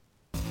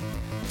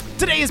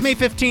Today is May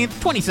 15th,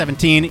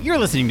 2017. You're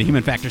listening to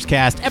Human Factors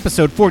Cast,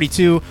 episode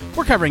 42.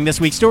 We're covering this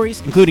week's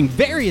stories, including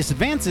various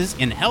advances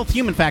in health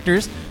human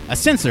factors, a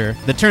sensor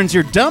that turns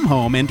your dumb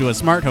home into a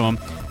smart home,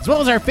 as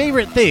well as our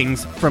favorite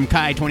things from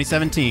CHI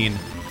 2017.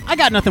 I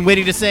got nothing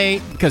witty to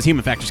say, because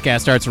Human Factors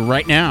Cast starts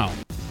right now.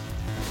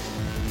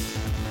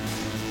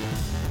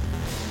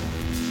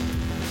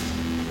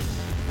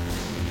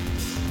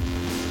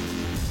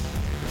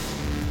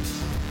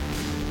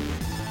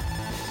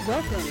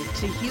 Welcome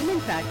to Human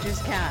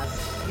Factors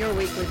Cast, your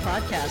weekly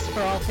podcast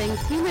for all things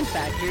human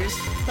factors,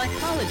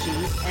 psychology,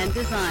 and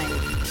design.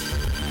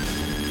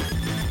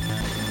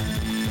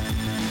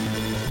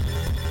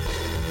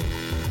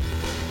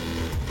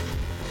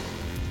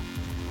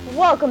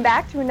 Welcome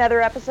back to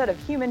another episode of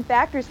Human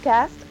Factors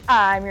Cast.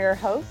 I'm your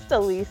host,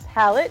 Elise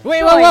Hallett.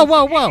 Wait,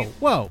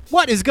 whoa.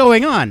 What is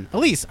going on?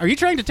 Elise, are you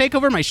trying to take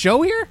over my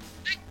show here?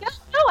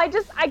 No,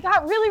 I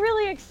got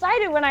really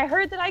excited when I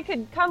heard that I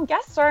could come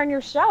guest star on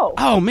your show.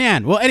 Oh,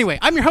 man. Well, anyway,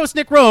 I'm your host,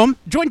 Nick Rome,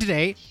 joined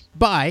today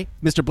by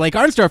Mr. Blake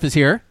Arnsdorf is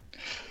here.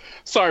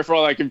 Sorry for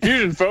all that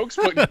confusion, folks,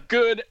 but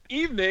good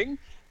evening.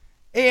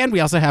 And we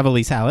also have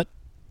Elise Hallett.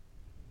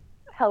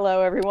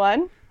 Hello,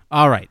 everyone.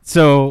 All right,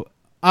 so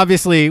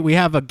obviously we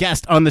have a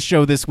guest on the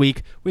show this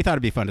week. We thought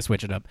it'd be fun to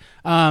switch it up.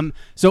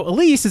 So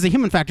Elise is a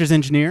human factors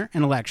engineer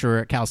and a lecturer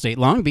at Cal State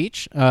Long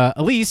Beach.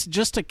 Elise,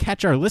 just to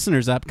catch our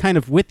listeners up kind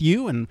of with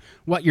you and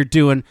what you're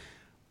doing,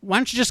 why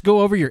don't you just go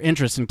over your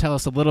interests and tell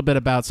us a little bit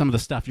about some of the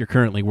stuff you're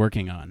currently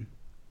working on?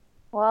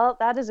 Well,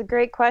 that is a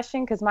great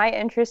question because my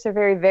interests are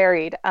very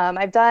varied.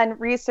 I've done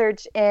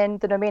research in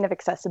the domain of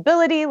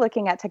accessibility,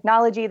 looking at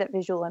technology that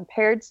visual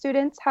impaired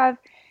students have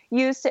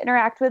used to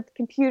interact with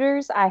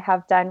computers. I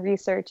have done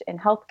research in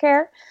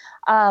healthcare,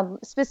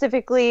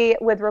 specifically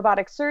with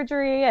robotic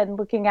surgery and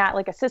looking at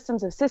like a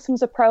systems of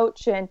systems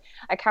approach and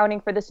accounting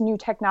for this new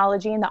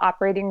technology in the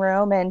operating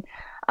room. And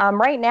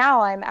right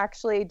now I'm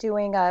actually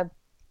doing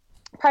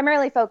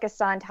primarily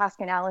focused on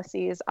task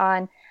analyses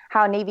on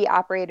how Navy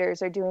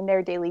operators are doing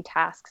their daily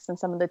tasks and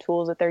some of the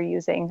tools that they're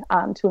using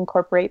to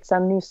incorporate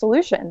some new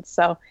solutions.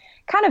 So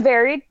kind of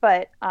varied,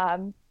 but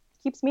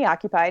keeps me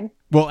occupied.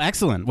 Well,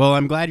 excellent. Well,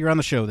 I'm glad you're on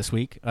the show this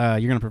week. You're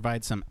going to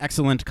provide some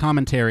excellent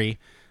commentary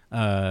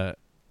and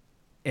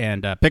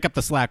pick up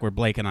the slack where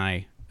Blake and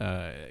I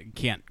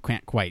can't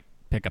quite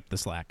pick up the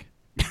slack.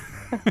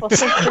 Well,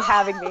 thanks for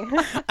having me.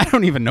 I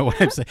don't even know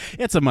what I'm saying.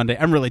 It's a Monday.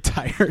 I'm really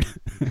tired.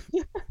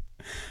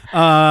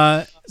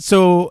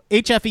 So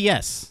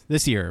HFES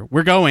this year,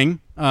 we're going.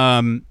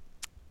 For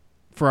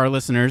our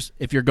listeners,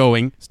 if you're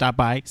going, stop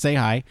by, say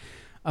hi.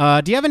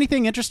 Do you have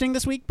anything interesting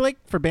this week, Blake,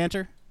 for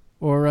banter?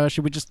 Or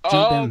should we just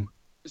jump in?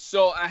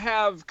 So I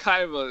have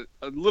kind of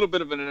a little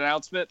bit of an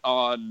announcement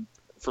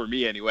for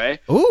me anyway.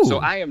 Ooh. So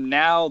I am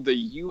now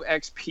the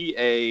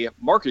UXPA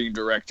marketing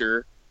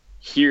director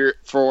here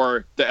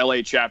for the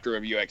LA chapter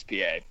of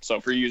UXPA.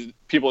 So for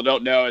people who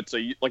don't know, it's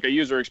like a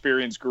user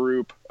experience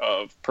group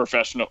of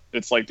professional.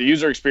 It's like the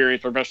User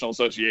Experience Professional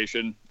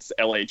Association. It's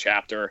the LA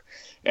chapter,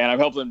 and I've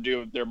helped them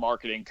do their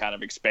marketing, kind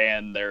of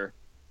expand their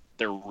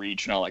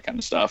reach and all that kind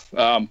of stuff.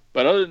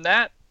 But other than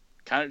that,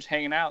 kind of just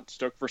hanging out,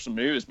 stoked for some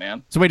news,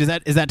 man. So wait, is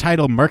that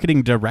title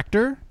marketing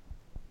director?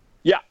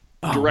 Yeah,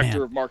 oh, director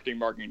man. of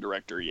marketing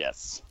director.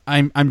 Yes.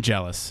 I'm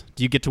jealous.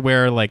 Do you get to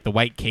wear like the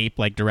white cape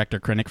like Director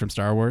Krennic from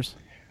Star Wars?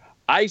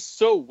 I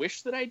so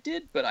wish that I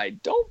did, but I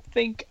don't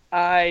think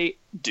I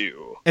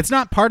do. It's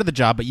not part of the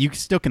job, but you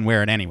still can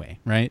wear it anyway,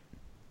 right?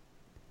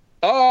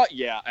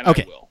 Yeah, and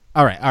okay. I will.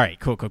 All right,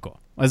 cool.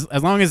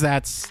 As long as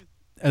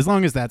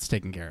that's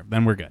taken care of,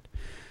 then we're good.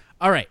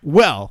 All right,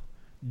 well,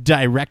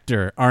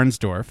 Director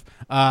Arnsdorf,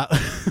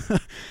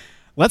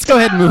 let's go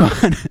ahead and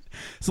move on.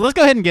 So let's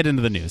go ahead and get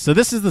into the news. So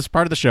this is this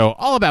part of the show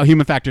all about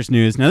human factors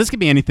news. Now, this could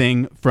be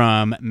anything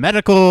from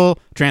medical,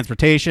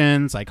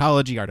 transportation,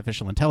 psychology,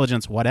 artificial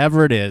intelligence,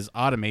 whatever it is,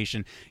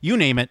 automation, you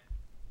name it.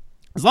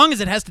 As long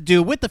as it has to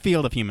do with the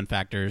field of human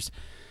factors,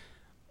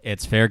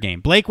 it's fair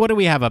game. Blake, what do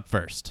we have up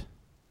first?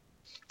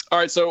 All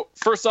right, so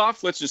first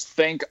off, let's just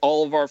thank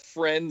all of our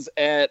friends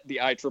at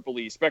the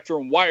IEEE,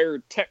 Spectrum,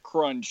 Wired,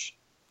 TechCrunch,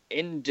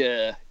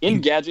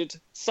 Engadget,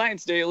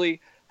 Science Daily,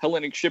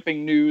 Hellenic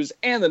Shipping News,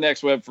 and the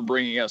Next Web for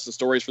bringing us the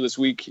stories for this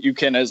week. You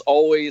can, as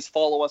always,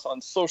 follow us on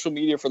social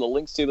media for the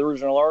links to the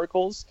original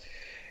articles.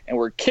 And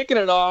we're kicking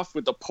it off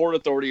with the Port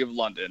Authority of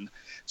London.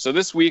 So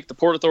this week, the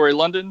Port Authority of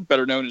London,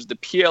 better known as the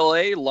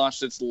PLA,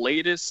 launched its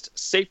latest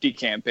safety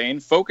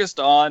campaign focused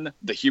on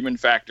the human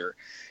factor.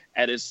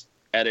 At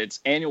its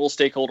annual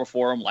stakeholder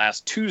forum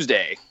last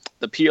Tuesday,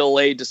 the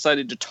PLA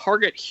decided to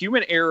target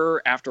human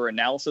error after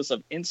analysis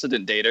of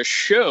incident data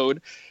showed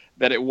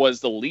that it was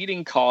the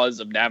leading cause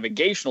of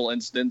navigational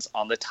incidents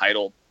on the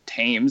tidal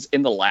Thames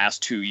in the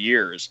last 2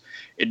 years.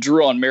 It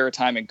drew on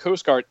Maritime and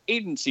Coast Guard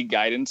agency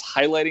guidance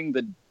highlighting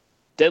the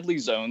deadly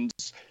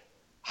zones,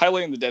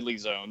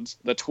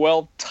 the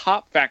 12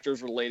 top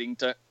factors relating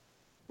to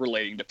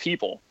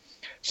people.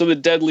 So the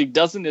deadly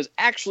dozen is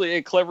actually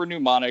a clever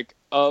mnemonic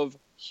of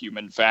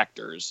human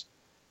factors.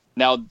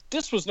 Now,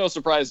 this was no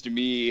surprise to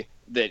me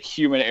that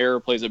human error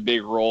plays a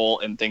big role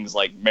in things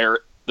like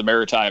the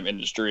maritime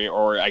industry,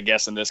 or I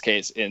guess in this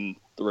case in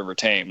the River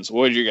Thames.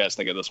 What did you guys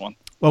think of this one?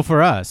 Well,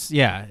 for us,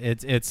 yeah,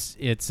 it's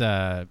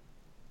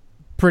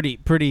pretty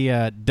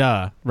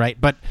duh, right?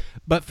 But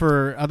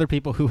for other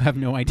people who have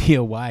no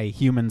idea why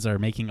humans are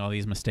making all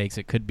these mistakes,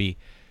 it could be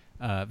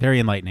very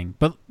enlightening.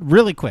 But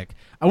really quick,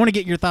 I want to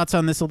get your thoughts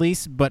on this,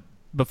 Elise. But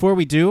before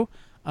we do,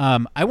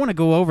 I want to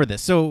go over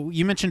this. So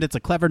you mentioned it's a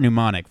clever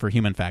mnemonic for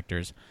human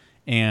factors,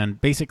 and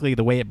basically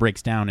the way it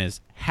breaks down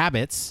is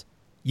habits,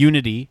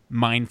 unity,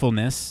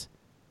 mindfulness,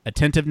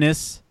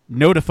 attentiveness,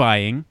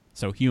 notifying,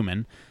 so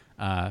human,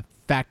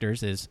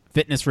 factors is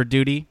fitness for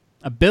duty,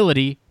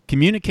 ability,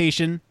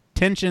 communication,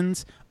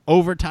 tensions,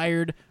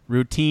 overtired,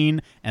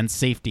 routine, and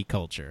safety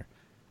culture.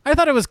 I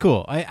thought it was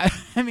cool. I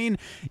mean,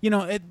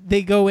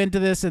 they go into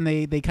this and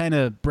they kind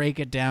of break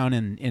it down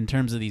in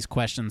terms of these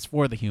questions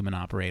for the human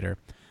operator.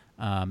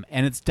 And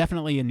it's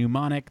definitely a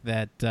mnemonic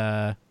that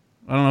I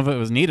don't know if it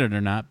was needed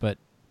or not, but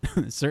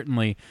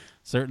certainly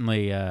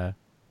something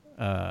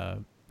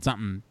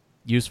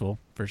useful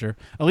for sure.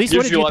 Elise,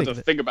 what did you think? To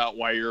think about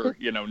while you're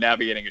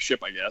navigating a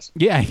ship, I guess.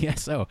 Yeah, I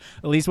guess so.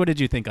 Elise, what did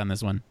you think on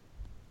this one?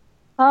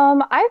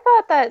 I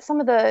thought that some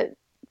of the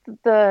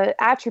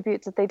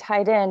attributes that they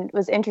tied in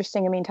was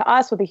interesting. I mean, to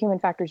us with the human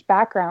factors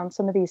background,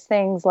 some of these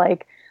things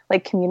like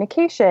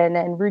communication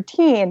and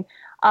routine,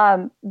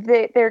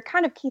 they're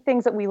kind of key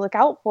things that we look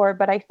out for.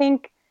 But I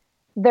think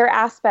they're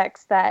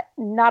aspects that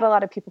not a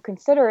lot of people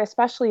consider,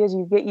 especially as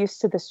you get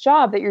used to this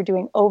job that you're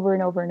doing over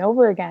and over and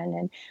over again.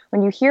 And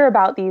when you hear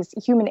about these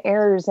human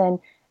errors in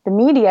the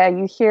media,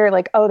 you hear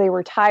like, oh, they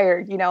were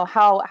tired.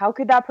 How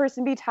could that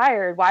person be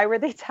tired? Why were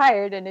they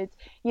tired? And it's,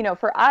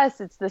 for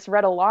us, it's this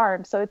red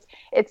alarm. So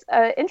it's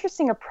an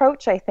interesting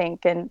approach, I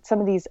think, and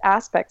some of these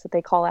aspects that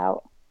they call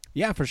out.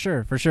 Yeah, for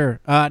sure.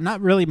 Not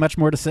really much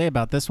more to say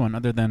about this one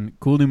other than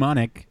cool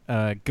mnemonic.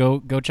 Go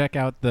check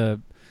out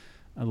the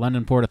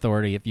London Port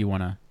Authority if you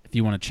wanna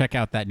check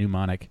out that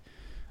mnemonic.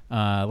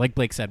 Like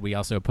Blake said, we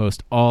also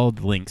post all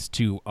the links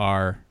to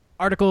our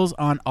articles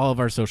on all of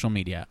our social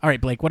media. All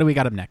right, Blake, what do we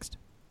got up next?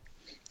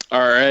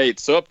 All right,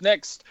 so up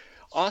next,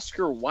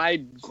 Oscar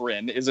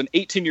Widegren is an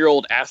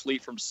 18-year-old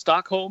athlete from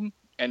Stockholm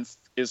and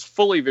is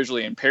fully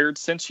visually impaired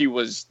since he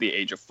was the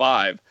age of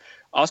 5.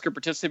 Oscar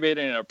participated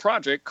in a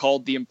project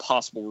called The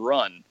Impossible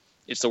Run.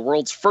 It's the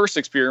world's first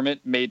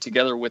experiment made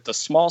together with the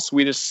small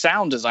Swedish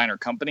sound designer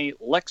company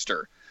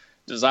Lextor.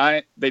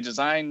 They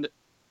designed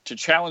to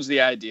challenge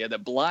the idea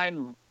that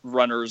blind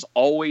runners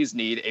always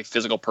need a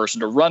physical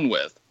person to run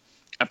with.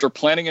 After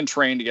planning and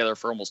training together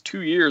for almost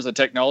 2 years, the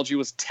technology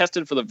was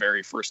tested for the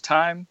very first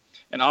time,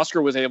 and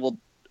Oscar was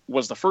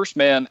the first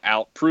man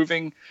out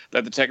proving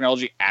that the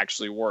technology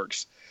actually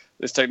works.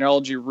 This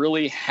technology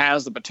really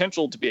has the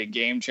potential to be a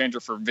game changer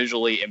for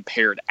visually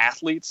impaired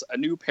athletes, a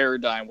new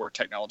paradigm where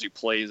technology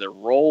plays a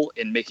role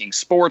in making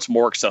sports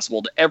more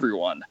accessible to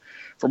everyone.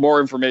 For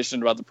more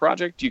information about the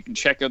project, you can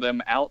check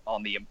them out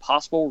on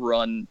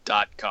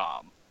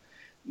theimpossiblerun.com.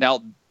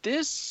 Now,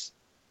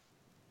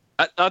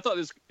 I thought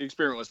this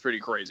experiment was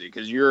pretty crazy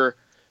because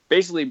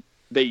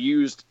they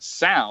used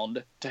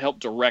sound to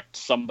help direct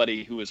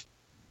somebody who is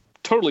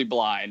totally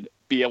blind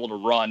be able to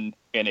run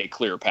in a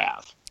clear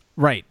path.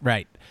 Right.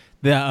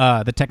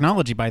 The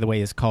technology, by the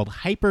way, is called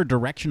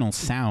hyperdirectional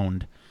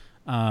sound,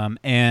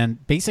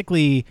 and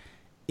basically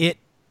it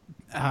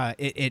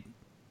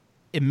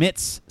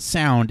emits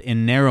sound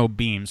in narrow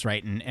beams,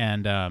 right,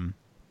 and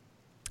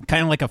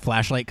kind of like a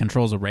flashlight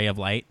controls a ray of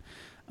light.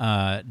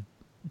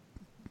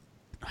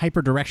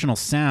 Hyperdirectional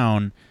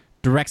sound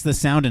directs the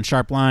sound in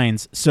sharp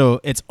lines, so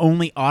it's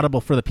only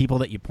audible for the people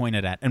that you point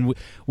it at. And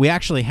we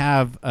actually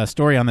have a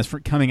story on this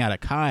coming out of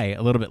Kai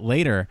a little bit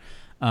later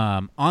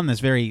on this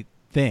very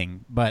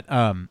thing. But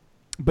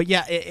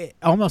yeah, it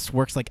almost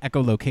works like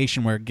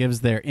echolocation, where it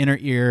gives their inner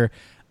ear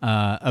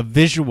a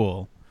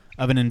visual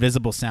of an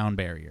invisible sound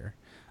barrier.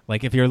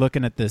 Like if you're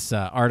looking at this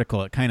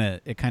article, it kind of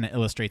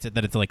illustrates it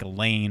that it's like a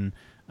lane.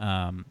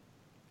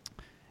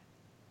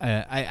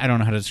 I don't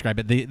know how to describe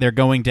it. They're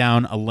going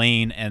down a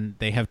lane, and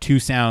they have two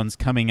sounds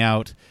coming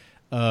out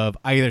of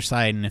either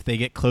side. And if they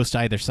get close to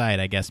either side,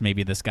 I guess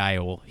maybe this guy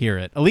will hear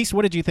it. Elise,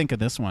 what did you think of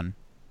this one?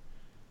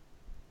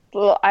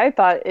 Well, I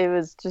thought it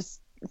was just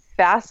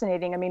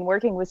fascinating. I mean,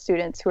 working with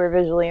students who are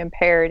visually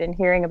impaired and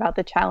hearing about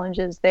the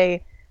challenges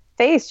they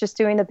face just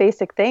doing the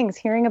basic things,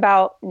 hearing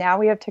about now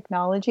we have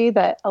technology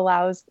that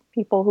allows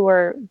people who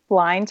are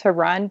blind to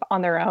run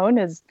on their own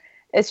it's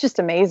just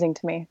amazing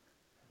to me.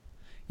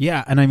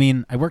 Yeah, and I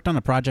mean, I worked on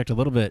a project a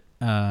little bit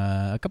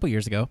a couple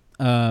years ago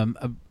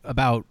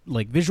about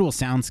like visual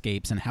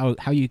soundscapes and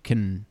how you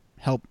can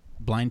help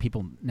blind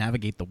people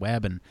navigate the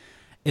web, and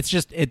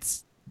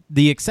it's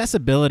the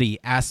accessibility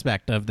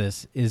aspect of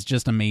this is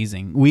just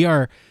amazing.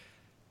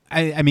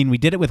 I mean, we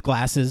did it with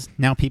glasses.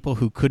 Now people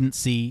who couldn't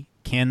see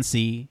can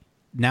see.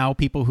 Now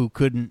people who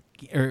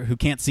who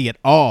can't see at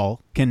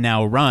all can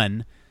now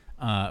run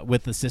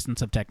with the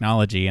assistance of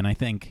technology, and I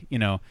think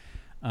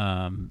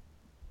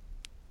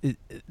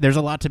there's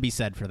a lot to be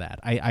said for that.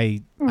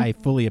 I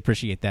fully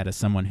appreciate that as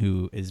someone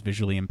who is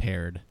visually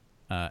impaired.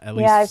 at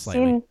least Yeah,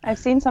 slightly. I've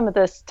seen some of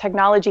this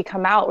technology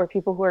come out where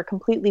people who are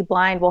completely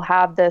blind will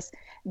have this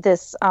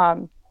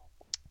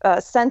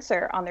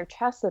sensor on their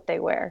chest that they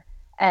wear,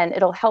 and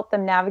it'll help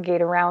them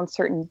navigate around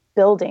certain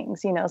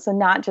buildings. So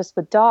not just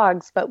with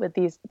dogs, but with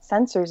these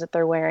sensors that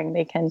they're wearing,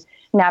 they can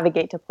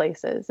navigate to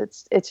places.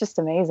 It's just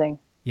amazing.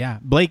 Yeah,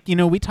 Blake,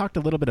 we talked a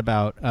little bit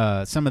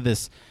about some of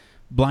this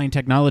blind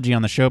technology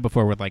on the show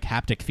before with like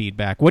haptic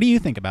feedback. What do you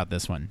think about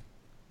this one?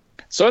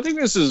 So I think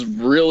this is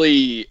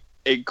really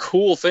a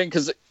cool thing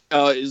because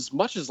as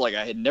much as like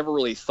I had never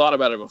really thought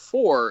about it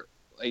before,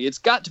 like, it's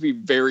got to be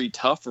very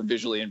tough for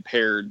visually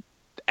impaired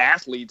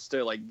athletes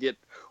to like get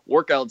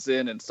workouts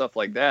in and stuff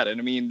like that. And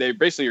I mean, they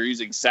basically are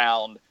using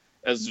sound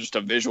as just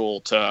a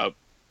visual to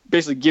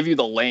basically give you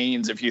the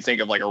lanes if you think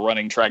of like a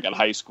running track at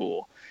high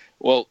school.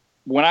 Well,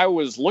 when I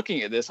was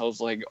looking at this, I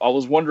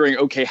was wondering,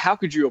 okay, how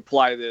could you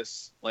apply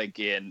this like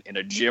in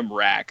a gym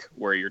rack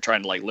where you're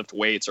trying to like lift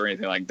weights or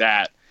anything like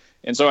that?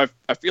 And so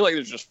I feel like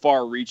there's just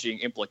far-reaching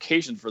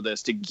implications for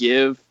this to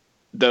give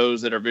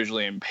those that are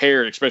visually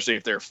impaired, especially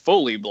if they're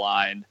fully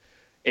blind,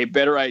 a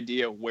better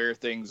idea of where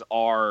things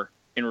are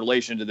in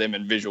relation to them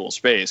in visual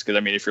space. Because, I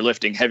mean, if you're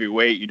lifting heavy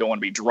weight, you don't want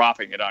to be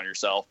dropping it on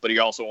yourself, but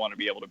you also want to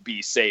be able to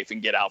be safe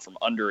and get out from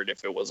under it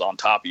if it was on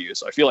top of you.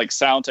 So I feel like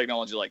sound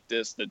technology like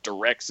this that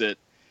directs it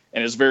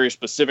and is very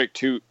specific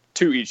to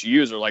each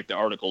user, like the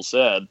article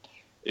said,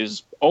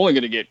 is only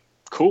going to get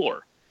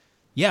cooler.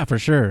 Yeah, for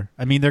sure.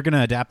 I mean, they're going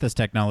to adapt this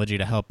technology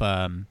to help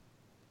to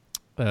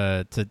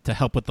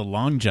help with the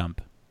long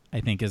jump,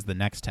 I think, is the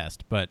next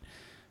test. But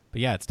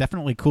yeah, it's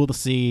definitely cool to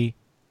see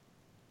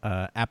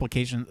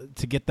application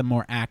to get them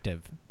more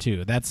active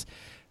too. That's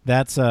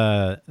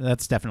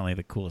definitely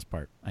the coolest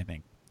part, I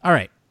think. All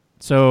right,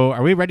 so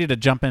are we ready to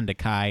jump into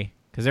Kai?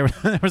 Because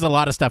there was a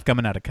lot of stuff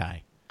coming out of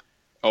Kai.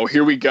 Oh,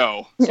 here we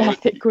go. So I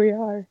think we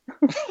are.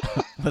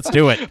 Let's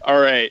do it. All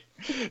right.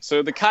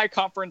 So the Kai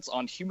Conference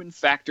on Human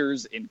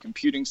Factors in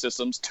Computing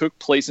Systems took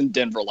place in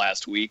Denver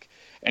last week.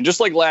 And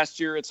just like last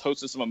year, it's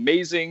hosted some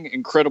amazing,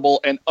 incredible,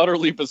 and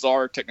utterly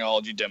bizarre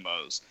technology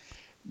demos.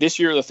 This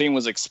year, the theme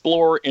was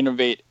Explore,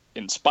 Innovate,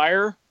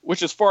 Inspire,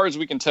 which as far as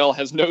we can tell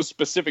has no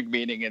specific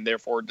meaning and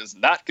therefore does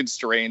not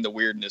constrain the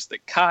weirdness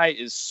that Kai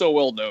is so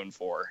well known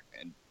for.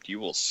 And you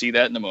will see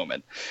that in a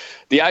moment.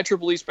 The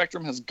IEEE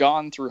Spectrum has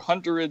gone through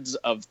hundreds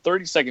of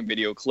 30-second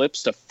video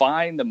clips to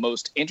find the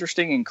most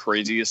interesting and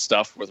craziest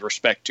stuff with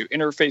respect to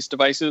interface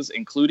devices,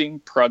 including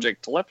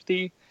Project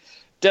Telepathy,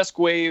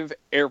 DeskWave,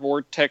 Air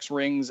Vortex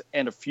rings,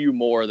 and a few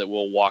more that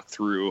we'll walk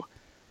through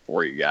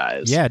for you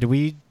guys. Yeah, do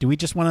we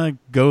just want to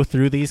go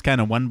through these kind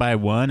of one by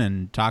one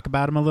and talk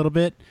about them a little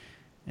bit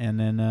and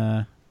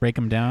then break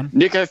them down?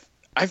 Nick,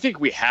 I think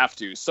we have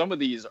to. Some of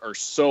these are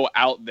so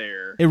out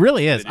there. It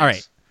really is. All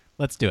right.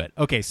 Let's do it.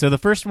 Okay, so the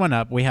first one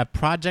up, we have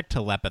Project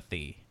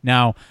Telepathy.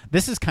 Now,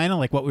 this is kind of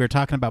like what we were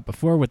talking about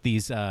before with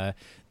these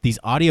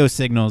audio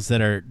signals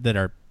that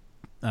are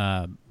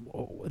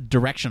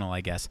directional,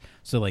 I guess.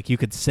 So, like, you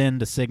could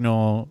send a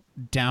signal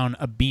down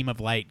a beam of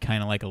light,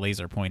 kind of like a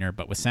laser pointer,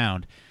 but with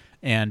sound.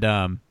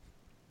 And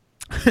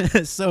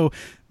so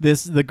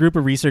the group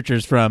of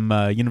researchers from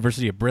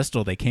University of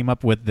Bristol, they came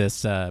up with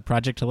this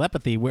Project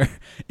Telepathy, where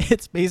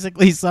it's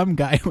basically some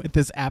guy with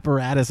this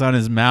apparatus on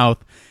his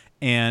mouth,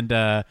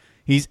 and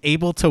he's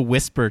able to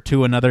whisper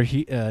to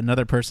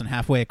another person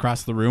halfway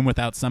across the room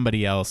without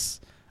somebody else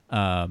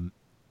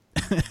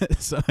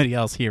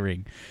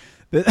hearing.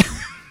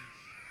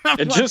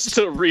 And just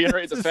to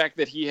reiterate the fact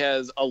that he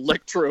has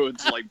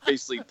electrodes like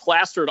basically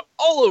plastered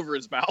all over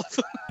his mouth.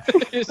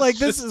 It's like,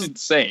 this this is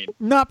insane.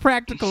 Not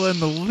practical in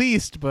the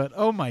least, but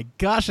oh my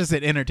gosh, is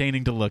it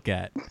entertaining to look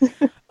at.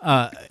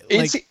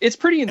 It's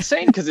pretty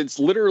insane because it's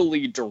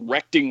literally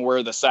directing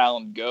where the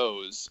sound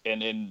goes.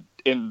 And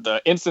in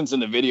the instance in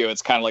the video,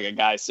 it's kind of like a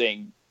guy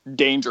saying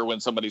danger when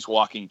somebody's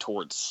walking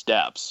towards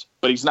steps,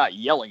 but he's not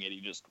yelling it.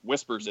 He just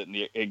whispers it and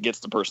it gets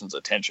the person's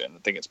attention. I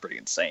think it's pretty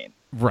insane.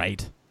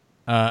 Right.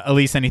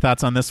 Elise, any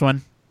thoughts on this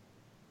one?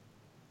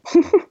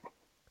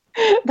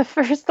 The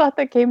first thought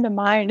that came to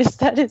mind is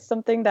that it's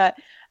something that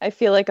I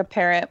feel like a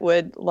parent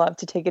would love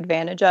to take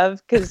advantage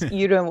of, because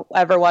you don't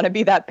ever want to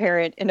be that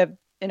parent in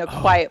a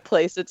quiet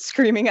place that's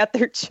screaming at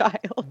their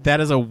child. That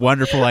is a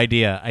wonderful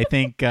idea. I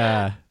think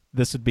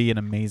this would be an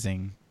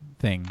amazing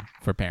thing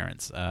for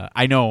parents.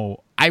 I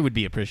know I would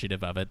be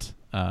appreciative of it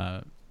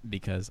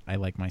because I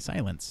like my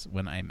silence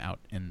when I'm out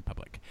in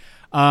public.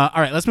 All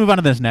right, let's move on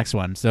to this next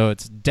one. So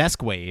it's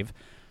DeskWave.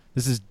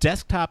 This is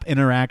desktop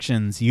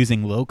interactions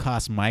using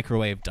low-cost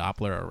microwave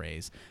Doppler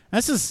arrays.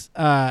 This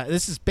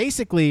is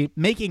basically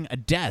making a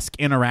desk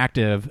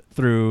interactive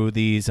through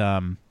these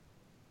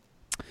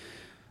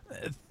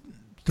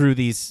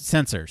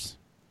sensors.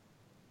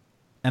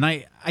 And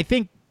I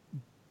think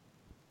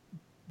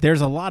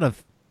there's a lot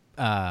of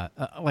I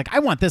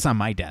want this on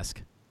my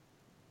desk.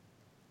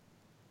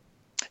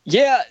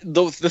 Yeah,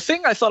 the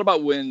thing I thought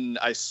about when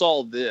I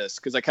saw this,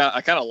 because I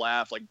kind of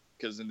laughed, like,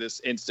 because in this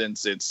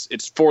instance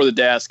it's for the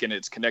desk and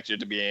it's connected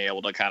to being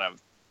able to kind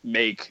of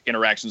make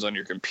interactions on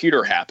your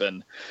computer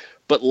happen.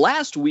 But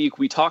last week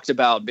we talked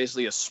about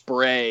basically a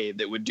spray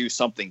that would do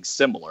something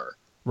similar.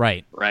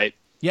 Right. Right.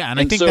 Yeah, and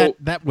I think so,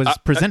 that was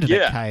presented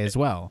yeah. at Kai as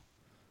well.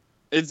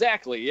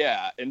 Exactly,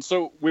 yeah. And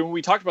so when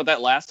we talked about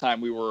that last time,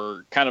 we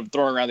were kind of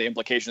throwing around the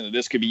implication that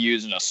this could be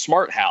used in a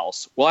smart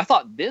house. Well, I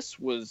thought this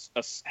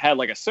had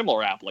like a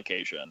similar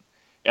application,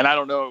 and I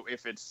don't know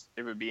if it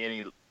would be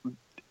any,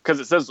 because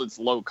it says it's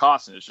low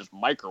cost and it's just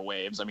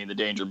microwaves. I mean, the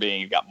danger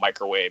being you've got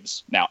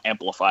microwaves now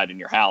amplified in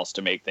your house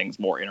to make things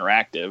more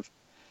interactive.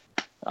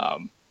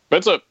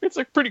 But it's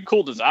a pretty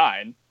cool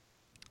design.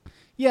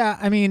 Yeah,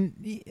 I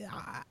mean,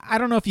 I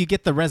don't know if you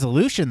get the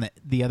resolution that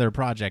the other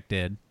project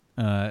did.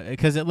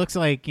 Because it looks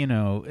like,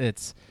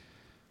 it's,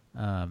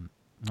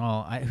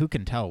 who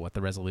can tell what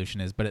the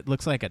resolution is, but it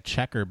looks like a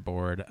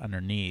checkerboard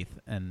underneath.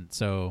 And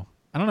so,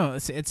 I don't know.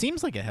 It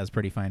seems like it has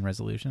pretty fine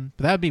resolution,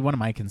 but that would be one of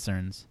my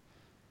concerns.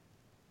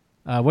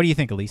 What do you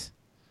think, Elise?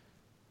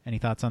 Any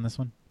thoughts on this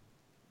one?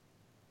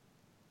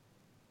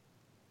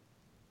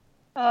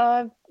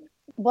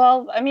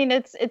 Well, I mean,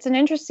 it's an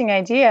interesting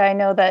idea. I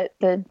know that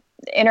the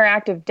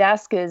interactive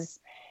desk has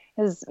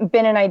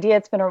been an idea.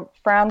 It's been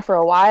around for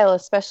a while,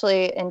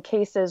 especially in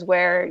cases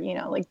where,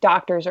 like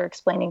doctors are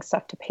explaining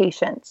stuff to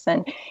patients,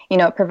 and,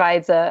 it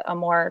provides a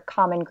more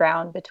common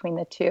ground between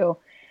the two.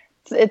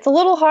 It's a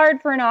little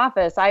hard for an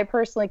office. I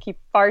personally keep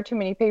far too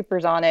many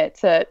papers on it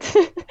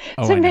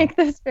to make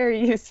this very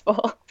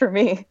useful for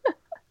me.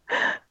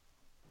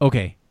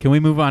 Okay. Can we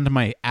move on to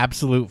my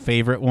absolute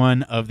favorite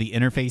one of the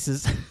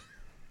interfaces?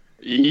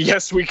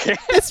 Yes, we can.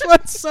 This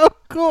one's so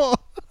cool.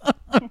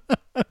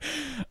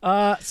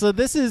 So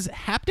this is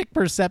haptic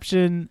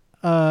perception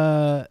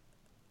air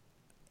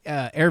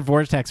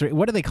vortex.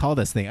 What do they call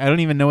this thing? I don't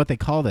even know what they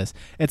call this.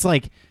 It's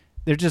like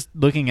they're just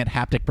looking at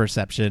haptic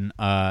perception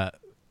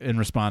in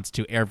response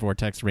to air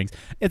vortex rings.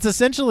 It's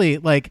essentially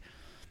like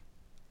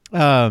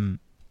it's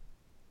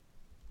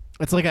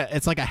like a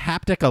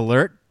haptic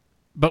alert,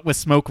 but with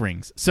smoke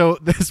rings. So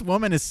this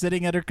woman is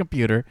sitting at her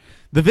computer.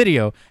 The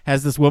video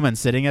has this woman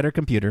sitting at her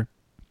computer,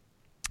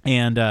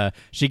 and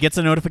she gets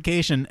a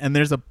notification, and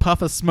there's a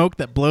puff of smoke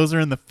that blows her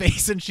in the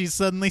face, and she's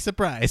suddenly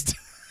surprised.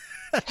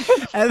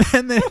 And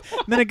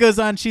then it goes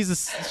on.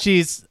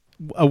 She's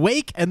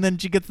awake, and then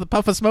she gets the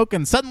puff of smoke,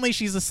 and suddenly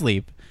she's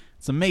asleep.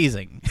 It's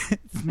amazing.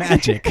 It's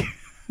magic.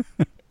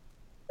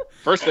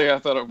 First thing I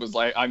thought it was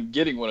like, I'm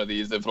getting one of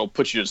these if it'll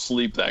put you to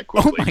sleep that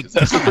quickly. Oh my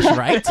gosh,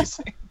 right?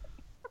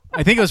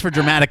 I think it was for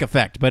dramatic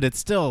effect, but it's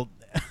still,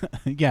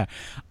 yeah.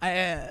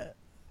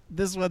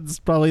 This one's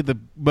probably the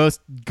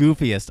most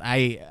goofiest,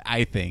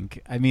 I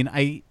think. I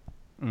mean,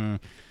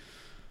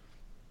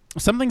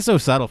 something so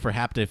subtle for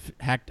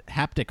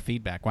haptic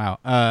feedback. Wow.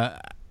 I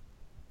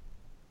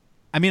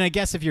mean, I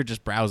guess if you're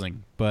just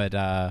browsing, but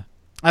I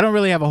don't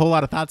really have a whole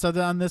lot of thoughts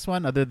on this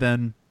one, other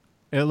than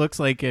it looks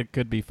like it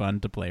could be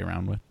fun to play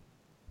around with.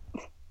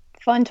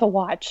 Fun to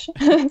watch.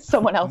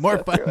 Someone else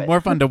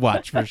more fun to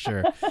watch for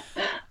sure.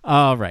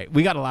 All right,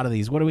 we got a lot of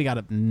these. What do we got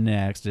up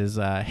next? Is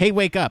Hey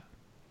Wake Up.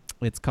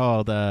 It's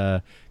called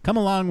Come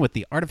Along with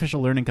the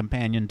Artificial Learning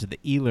Companion to the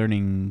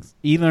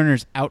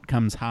E-Learner's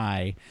Outcomes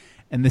High.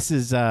 And this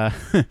is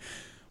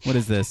what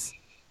is this?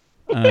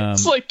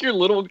 It's like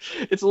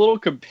it's a little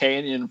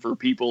companion for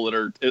people that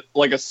are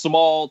like a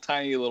small,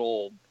 tiny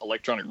little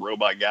electronic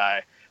robot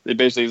guy that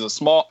basically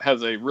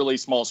has a really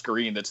small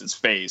screen that's his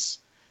face.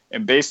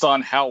 And based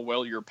on how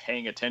well you're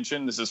paying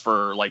attention, this is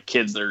for like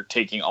kids that are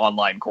taking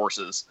online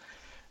courses.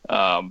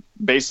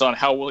 Based on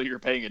how well you're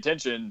paying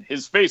attention,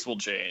 his face will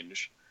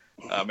change.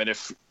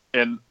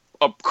 And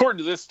according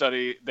to this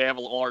study, they have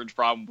a large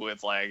problem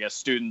with, like, I guess,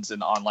 students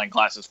in online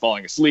classes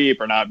falling asleep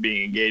or not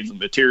being engaged in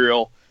the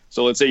material.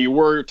 So let's say you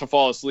were to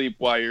fall asleep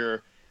while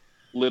your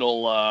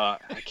little, I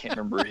can't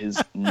remember his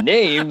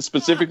name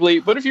specifically,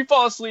 but if you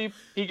fall asleep,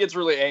 he gets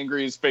really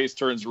angry, his face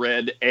turns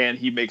red, and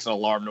he makes an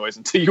alarm noise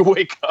until you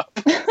wake up.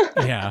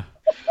 Yeah.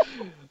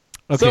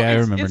 Okay, so I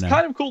remember it's now.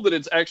 kind of cool that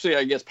it's actually,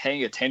 I guess,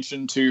 paying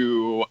attention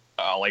to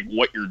like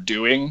what you're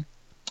doing,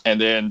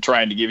 and then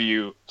trying to give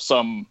you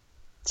some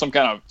kind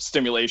of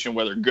stimulation,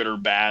 whether good or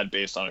bad,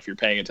 based on if you're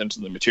paying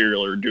attention to the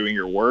material or doing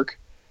your work.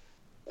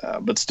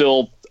 But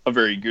still a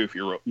very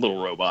goofy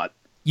little robot.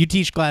 You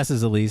teach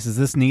classes, Elise. Is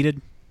this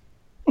needed?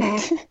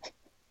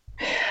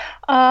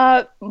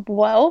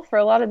 Well, for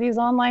a lot of these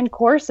online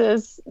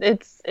courses,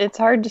 it's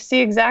hard to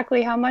see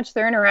exactly how much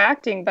they're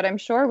interacting, but I'm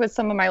sure with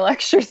some of my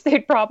lectures,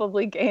 they'd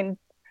probably gain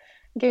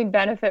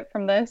benefit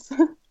from this.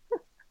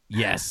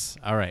 Yes.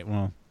 All right.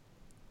 Well,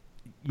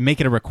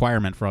 make it a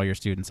requirement for all your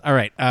students. All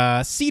right.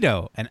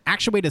 Cedo, an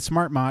actuated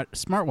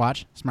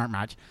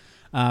smartwatch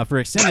for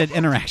extended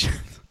interaction.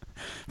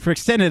 For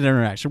extended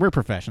interaction. We're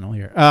professional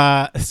here.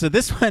 So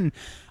this one,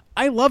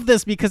 I love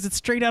this because it's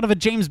straight out of a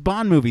James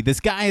Bond movie. This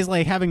guy is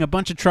like having a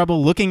bunch of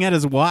trouble looking at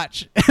his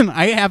watch, and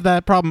I have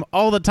that problem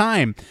all the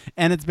time.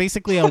 And it's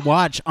basically a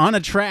watch on a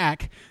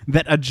track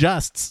that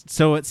adjusts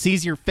so it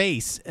sees your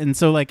face. And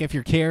so, like, if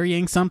you're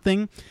carrying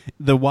something,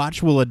 the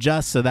watch will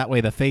adjust so that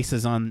way the face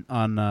is on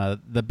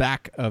the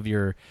back of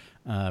your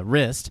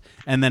wrist.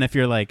 And then if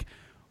you're like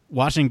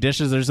washing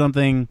dishes or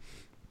something,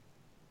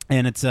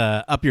 and it's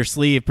up your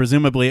sleeve.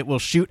 Presumably, it will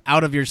shoot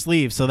out of your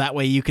sleeve, so that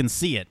way you can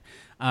see it.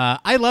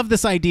 I love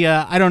this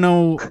idea. I don't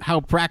know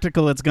how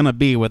practical it's going to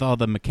be with all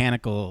the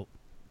mechanical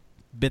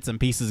bits and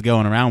pieces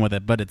going around with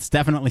it, but it's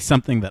definitely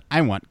something that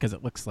I want because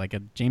it looks like a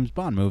James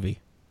Bond movie.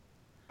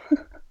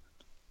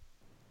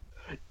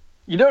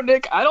 You know,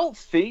 Nick, I don't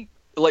think,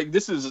 like,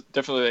 this is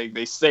definitely, like,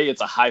 they say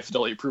it's a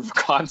high-fidelity proof of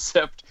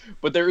concept,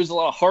 but there is a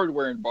lot of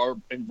hardware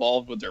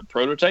involved with their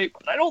prototype.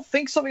 But I don't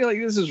think something like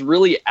this is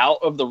really out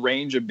of the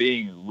range of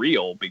being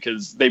real,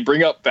 because they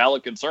bring up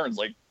valid concerns.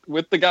 Like,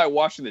 with the guy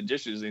washing the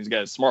dishes, and he's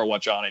got a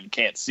smartwatch on and he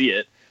can't see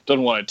it,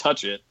 doesn't want to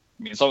touch it.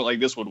 I mean, something like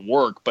this would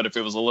work, but if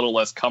it was a little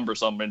less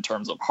cumbersome in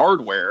terms of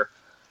hardware,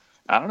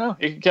 I don't know,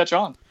 it could catch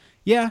on.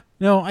 Yeah,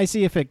 no, I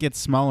see if it gets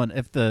small and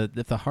if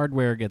the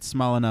hardware gets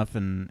small enough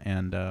and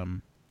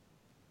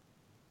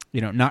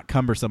not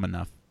cumbersome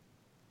enough.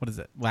 What is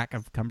it? Lack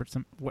of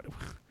cumbersome? What?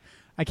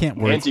 I can't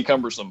word.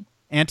 Anti-cumbersome.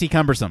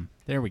 Anti-cumbersome.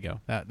 There we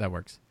go. That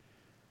works.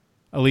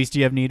 Elise, do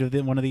you have need of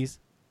one of these?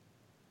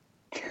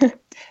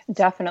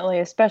 Definitely,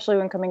 especially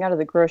when coming out of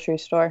the grocery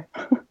store.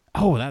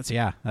 Oh, that's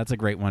a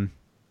great one.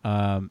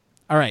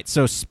 All right,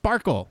 so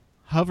Sparkle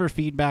hover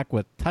feedback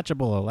with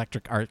touchable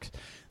electric arcs.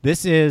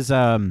 This is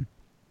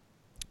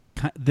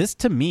this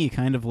to me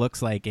kind of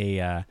looks like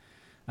a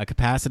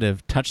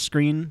capacitive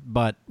touchscreen,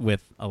 but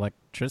with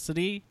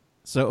electricity.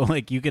 So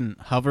like you can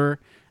hover,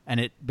 and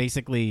it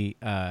basically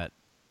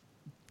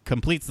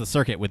completes the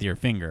circuit with your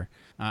finger.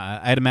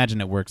 I'd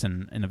imagine it works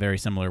in a very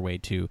similar way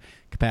to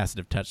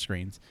capacitive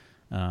touchscreens.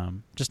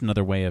 Just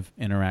another way of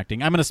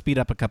interacting. I'm going to speed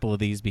up a couple of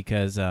these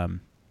because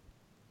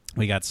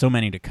we got so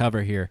many to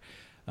cover here.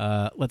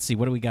 Let's see.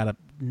 What do we got up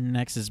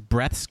next is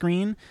Breath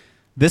Screen.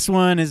 This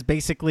one is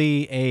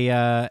basically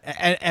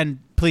and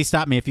please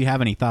stop me if you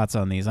have any thoughts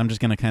on these. I'm just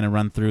going to kind of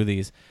run through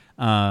these.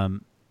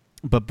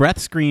 But Breath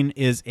Screen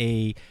is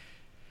it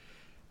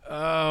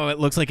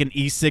looks like an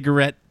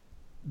e-cigarette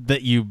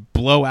that you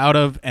blow out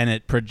of, and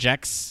it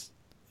projects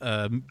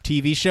a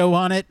TV show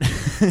on it.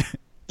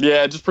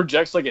 Yeah, it just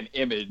projects like an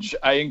image.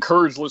 I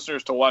encourage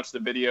listeners to watch the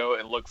video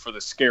and look for the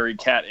scary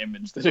cat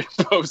image that it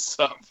posts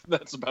up.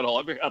 That's about all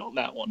I've got on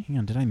that one. Hang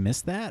on, did I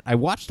miss that? I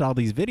watched all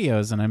these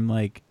videos, and I'm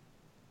like,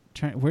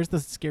 where's the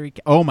scary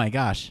cat? Oh, my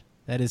gosh.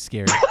 That is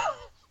scary.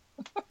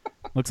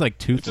 Looks like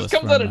Toothless. It just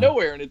comes out of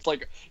nowhere, and it's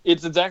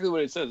exactly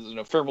what it says. It's an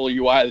ephemeral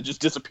UI that just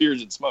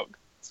disappears in smoke.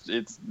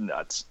 It's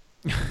nuts.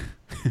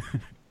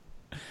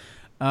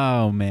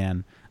 Oh,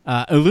 man.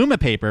 Illuma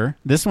paper.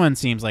 This one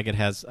seems like it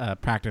has a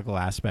practical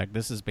aspect.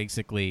 This is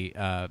basically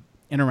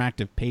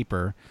interactive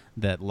paper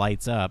that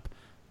lights up.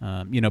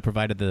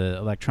 Provided the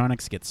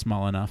electronics get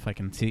small enough, I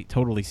can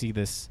totally see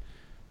this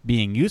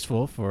being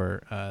useful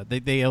for.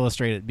 They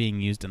illustrate it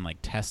being used in like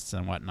tests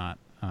and whatnot,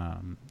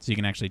 so you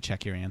can actually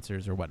check your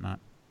answers or whatnot.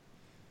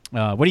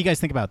 What do you guys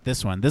think about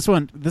this one? This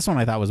one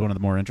I thought was one of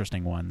the more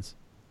interesting ones.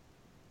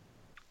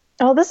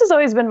 Oh, this has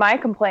always been my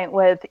complaint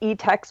with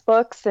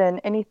e-textbooks and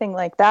anything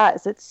like that.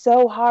 Is it's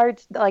so hard.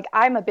 Like,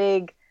 I'm a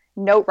big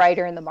note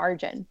writer in the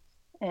margin,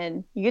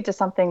 and you get to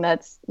something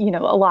that's, a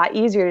lot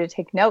easier to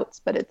take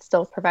notes, but it's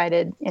still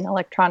provided in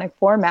electronic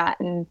format.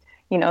 And,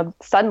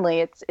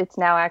 suddenly it's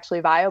now actually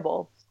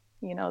viable.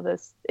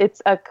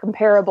 It's a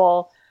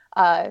comparable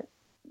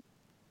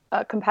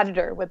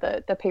competitor with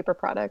the paper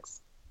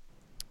products.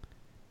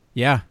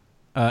 Yeah.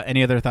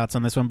 Any other thoughts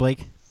on this one,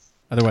 Blake?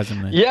 Otherwise,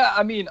 Yeah,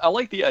 I mean, I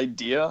like the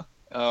idea,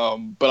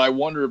 but I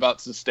wonder about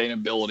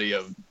sustainability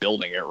of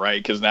building it,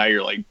 right? Because now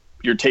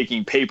you're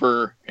taking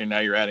paper and now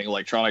you're adding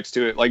electronics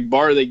to it. Like,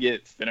 bar they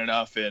get thin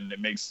enough, and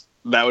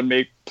that would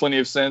make plenty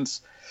of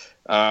sense.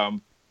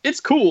 It's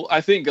cool. I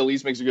think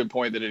Elise makes a good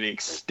point that it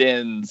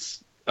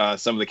extends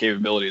some of the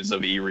capabilities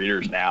of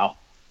e-readers now,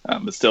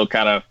 but still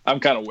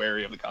I'm kind of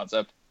wary of the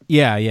concept.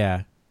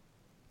 Yeah.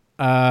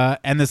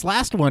 And this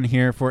last one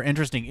here for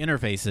interesting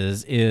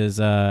interfaces is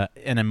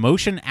an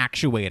emotion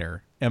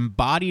actuator,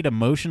 embodied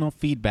emotional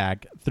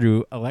feedback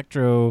through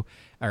electro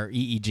or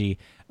EEG.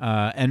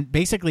 And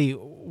basically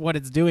what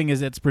it's doing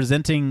is it's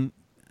presenting.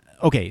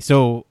 Okay,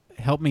 so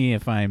help me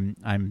if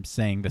I'm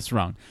saying this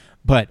wrong,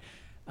 but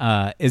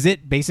is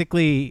it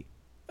basically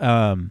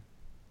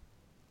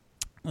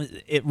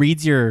it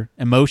reads your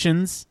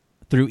emotions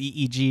through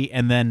EEG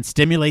and then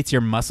stimulates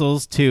your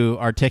muscles to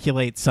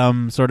articulate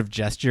some sort of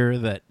gesture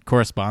that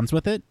corresponds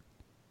with it?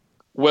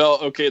 Well,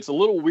 okay, it's a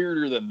little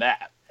weirder than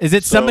that. Is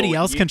it somebody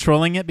else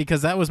controlling it?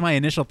 Because that was my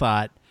initial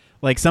thought.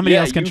 Like somebody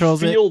else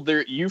controls it?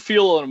 You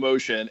feel an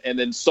emotion, and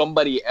then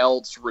somebody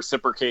else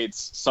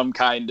reciprocates some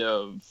kind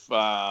of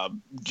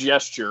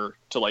gesture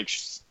to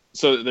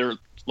so that they're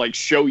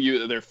show you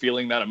that they're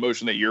feeling that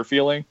emotion that you're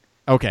feeling.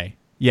 Okay.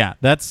 Yeah,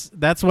 that's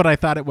what I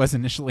thought it was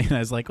initially, and I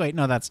was like, wait,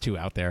 no, that's too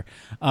out there.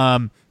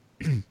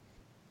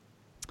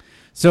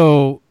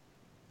 So,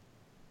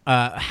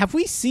 have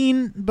we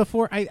seen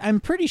before?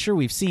 I'm pretty sure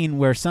we've seen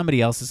where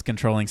somebody else is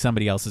controlling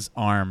somebody else's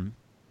arm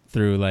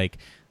through like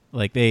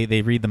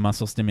they read the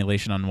muscle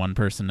stimulation on one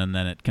person and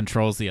then it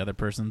controls the other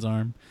person's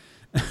arm.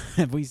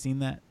 Have we seen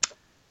that?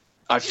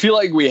 I feel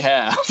like we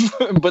have,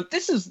 but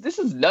this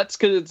is nuts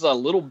because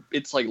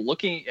it's like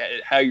looking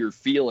at how you're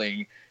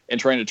feeling and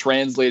trying to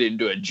translate it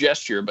into a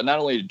gesture, but not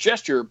only a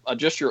gesture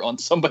on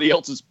somebody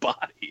else's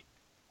body.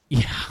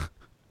 Yeah.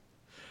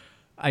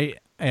 I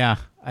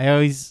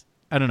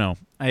don't know.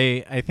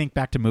 I think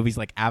back to movies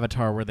like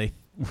Avatar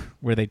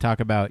where they talk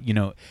about,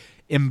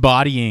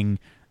 embodying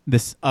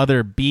this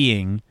other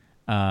being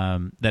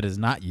that is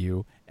not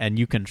you and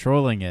you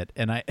controlling it,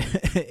 and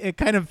it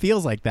kind of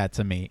feels like that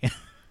to me.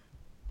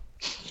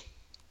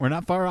 We're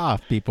not far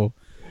off, people.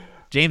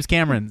 James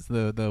Cameron's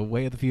the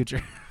way of the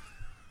future.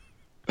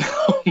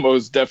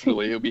 Most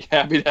definitely. He'll be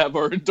happy to have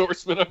our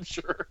endorsement, I'm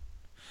sure.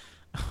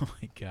 Oh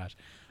my gosh.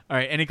 All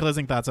right, any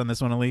closing thoughts on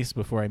this one, Elise,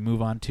 before I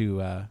move on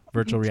to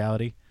virtual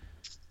reality?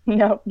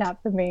 No,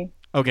 not for me.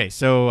 Okay,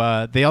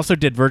 so they also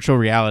did virtual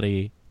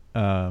reality.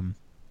 They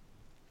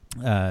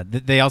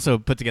also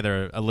put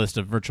together a list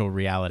of virtual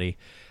reality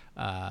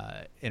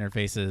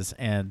interfaces,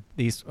 and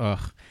these I'm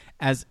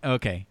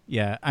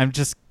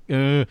just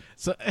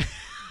so.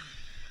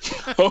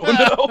 Oh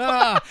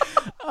no!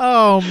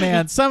 Oh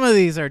man, some of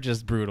these are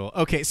just brutal.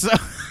 Okay, so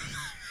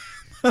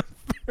the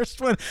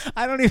first one,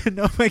 I don't even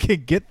know if I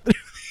can get through.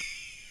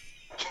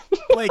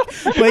 like,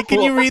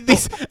 can you read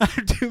these?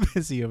 I'm too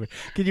busy over.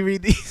 Can you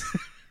read these?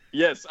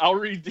 Yes, I'll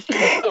read these.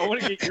 I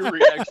want to get your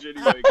reaction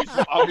anyway, because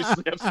you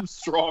obviously have some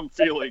strong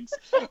feelings.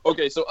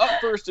 Okay, so up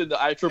first in the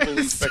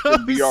IEEE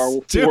Spectrum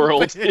VR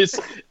world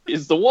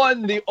is the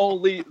one, the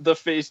only, the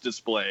face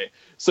display.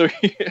 So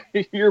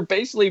you're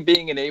basically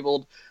being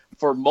enabled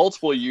for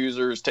multiple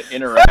users to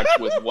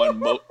interact with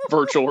one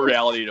virtual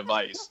reality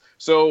device.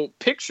 So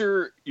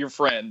picture your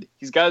friend.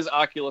 He's got his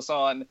Oculus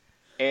on,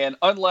 and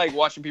unlike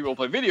watching people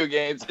play video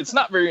games, it's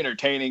not very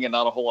entertaining and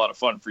not a whole lot of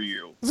fun for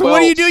you. So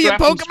what do? You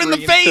poke him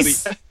in the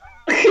face?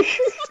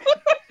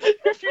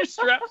 If you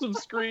strap some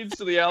screens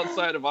to the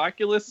outside of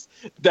Oculus,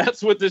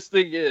 that's what this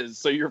thing is.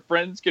 So your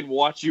friends can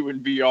watch you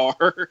in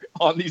VR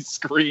on these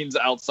screens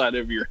outside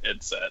of your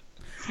headset.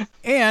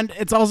 And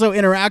it's also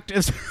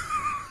interactive.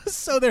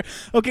 So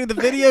the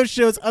video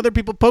shows other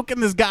people poking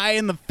this guy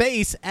in the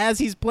face as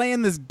he's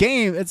playing this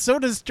game. It's so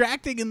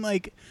distracting and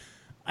like,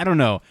 I don't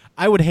know.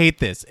 I would hate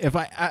this. If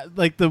I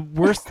like, the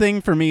worst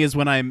thing for me is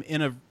when I'm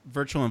in a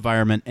virtual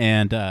environment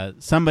and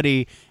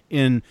somebody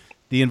in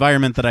the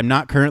environment that I'm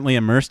not currently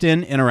immersed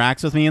in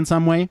interacts with me in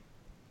some way.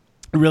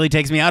 It really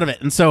takes me out of it.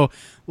 And so,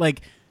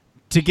 like,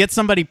 to get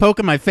somebody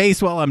poking my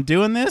face while I'm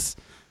doing this,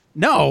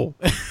 no.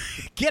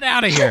 Get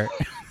out of here.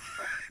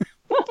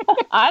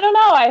 I don't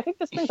know. I think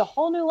this brings a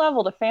whole new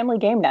level to family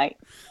game night.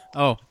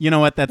 Oh, you know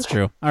what? That's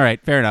true. All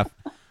right, fair enough.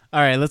 All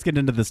right, let's get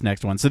into this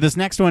next one. So this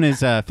next one is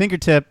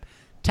fingertip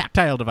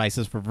tactile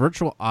devices for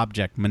virtual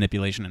object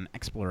manipulation and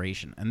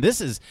exploration. And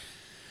this is...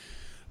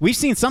 We've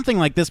seen something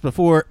like this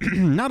before,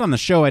 not on the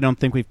show. I don't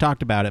think we've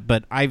talked about it,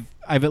 but I've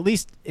at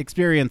least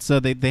experienced. So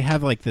they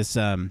have like this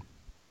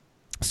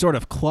sort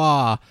of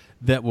claw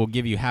that will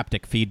give you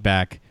haptic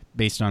feedback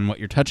based on what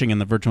you're touching in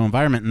the virtual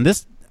environment, and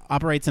this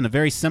operates in a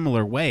very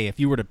similar way. If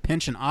you were to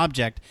pinch an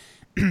object,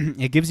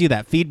 it gives you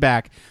that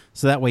feedback,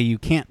 so that way you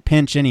can't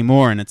pinch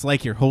anymore, and it's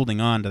like you're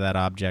holding on to that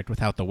object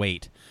without the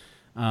weight.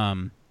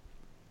 In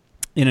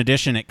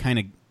addition, it kind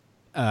of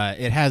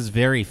it has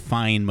very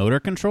fine motor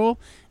control.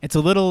 It's a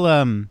little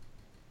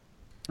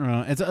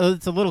it's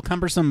a little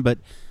cumbersome, but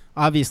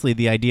obviously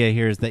the idea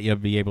here is that you'll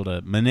be able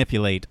to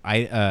manipulate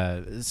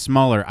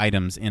smaller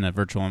items in a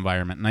virtual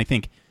environment. And I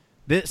think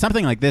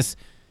something like this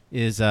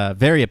is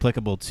very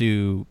applicable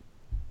to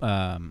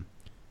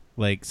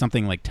like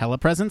something like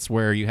telepresence,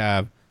 where you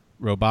have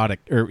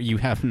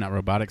not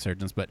robotic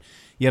surgeons, but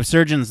you have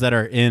surgeons that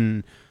are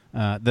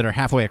that are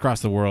halfway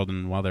across the world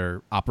and while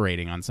they're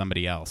operating on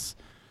somebody else.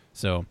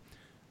 So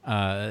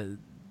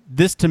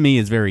this to me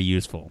is very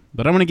useful,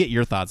 but I want to get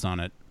your thoughts on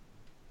it.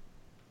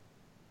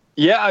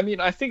 Yeah, I mean,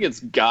 I think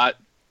it's got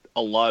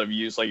a lot of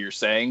use, like you're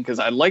saying, because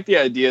I like the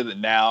idea that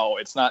now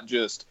it's not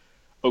just,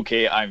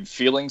 okay, I'm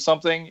feeling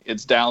something.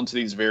 It's down to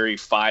these very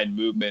fine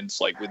movements,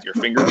 like with your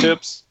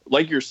fingertips.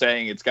 Like you're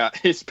saying, it's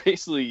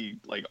basically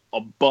like a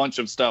bunch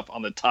of stuff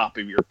on the top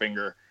of your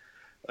finger.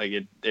 Like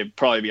it'd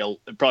probably be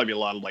a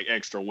lot of like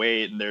extra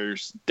weight, and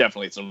there's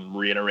definitely some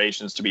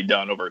reiterations to be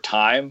done over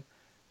time.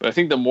 But I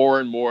think the more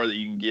and more that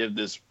you can give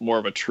this more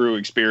of a true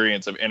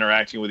experience of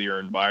interacting with your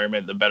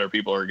environment, the better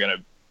people are going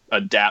to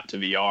adapt to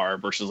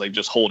VR versus like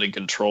just holding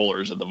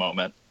controllers at the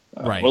moment.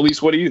 Right. Well, Elise,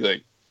 what do you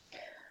think?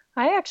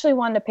 I actually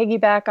wanted to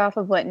piggyback off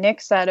of what Nick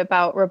said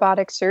about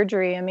robotic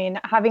surgery. I mean,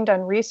 having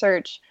done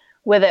research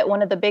with it,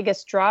 one of the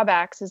biggest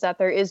drawbacks is that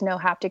there is no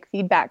haptic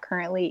feedback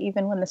currently,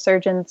 even when the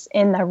surgeon's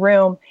in the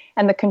room.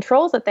 And the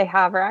controls that they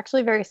have are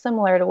actually very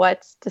similar to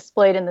what's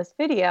displayed in this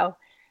video.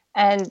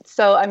 And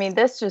so, I mean,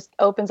 this just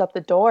opens up the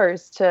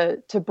doors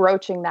to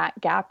broaching that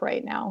gap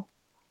right now.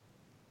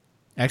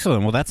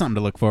 Excellent. Well, that's something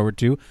to look forward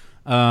to.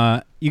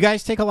 You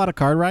guys take a lot of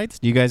car rides?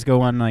 Do you guys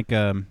go on like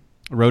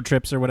road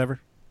trips or whatever?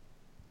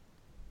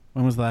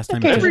 When was the last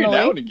time you did? Every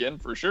now and again,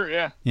 for sure,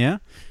 yeah. Yeah?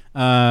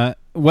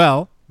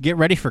 Well, get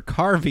ready for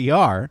car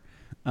VR.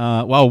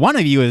 While one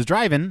of you is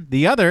driving,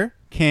 the other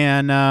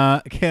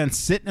can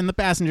sit in the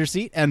passenger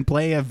seat and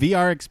play a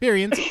VR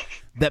experience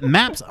that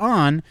maps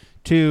on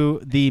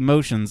to the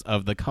motions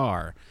of the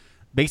car.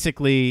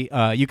 Basically,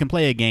 you can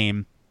play a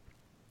game,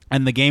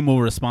 and the game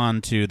will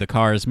respond to the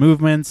car's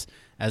movements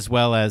as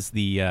well as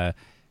the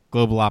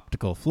global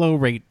optical flow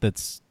rate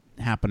that's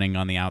happening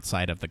on the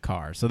outside of the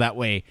car. So that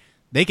way,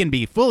 they can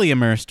be fully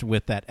immersed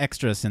with that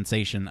extra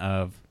sensation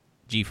of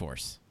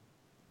G-force.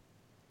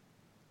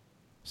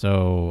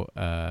 So,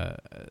 I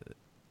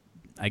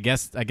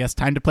guess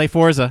time to play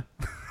Forza.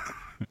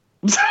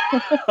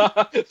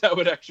 That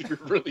would actually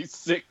be really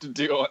sick to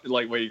do.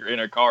 Like when you're in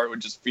a car, it would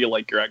just feel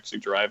like you're actually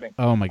driving.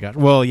 Oh my god.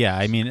 Well, yeah.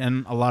 I mean,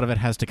 and a lot of it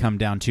has to come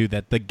down to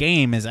that the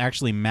game is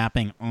actually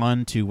mapping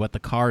onto what the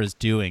car is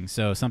doing.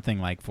 So something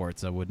like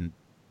Forza wouldn't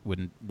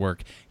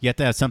work. You have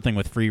to have something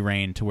with free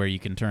reign to where you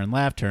can turn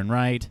left, turn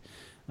right.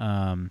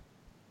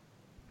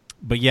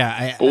 But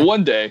yeah,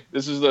 one day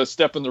this is a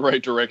step in the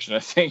right direction, I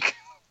think.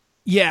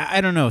 Yeah, I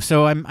don't know.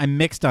 So I'm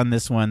mixed on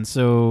this one.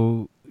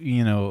 So,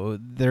 you know,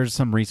 there's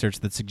some research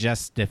that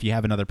suggests if you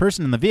have another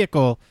person in the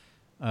vehicle,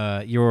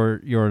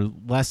 you're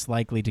less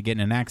likely to get in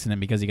an accident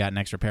because you got an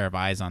extra pair of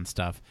eyes on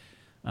stuff.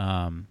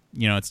 You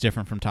know, it's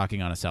different from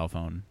talking on a cell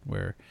phone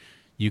where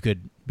you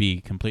could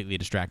be completely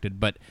distracted.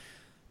 But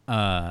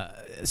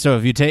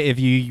so if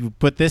you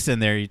put this in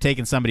there, you're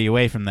taking somebody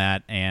away from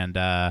that, and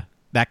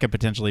that could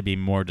potentially be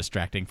more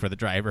distracting for the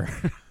driver.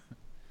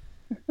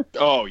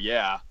 Oh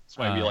yeah, this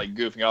might be like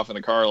goofing off in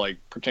the car, like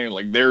pretending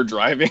like they're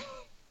driving.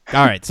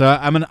 All right, so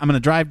I'm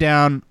gonna drive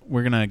down.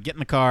 We're gonna get in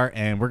the car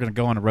and we're gonna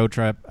go on a road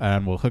trip,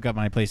 and we'll hook up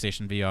my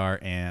PlayStation VR,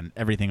 and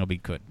everything will be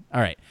good.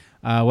 All right,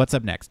 what's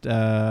up next?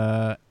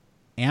 Ambiotherm.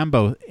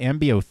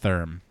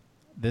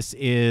 This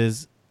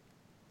is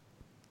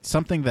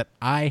something that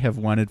I have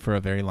wanted for a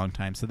very long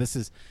time. So this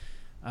is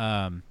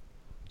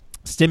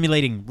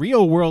stimulating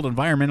real-world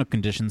environmental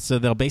conditions. So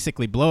they'll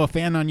basically blow a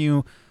fan on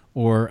you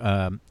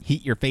or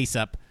heat your face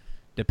up,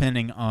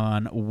 depending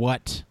on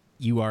what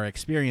you are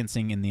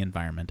experiencing in the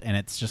environment. And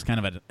it's just kind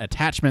of an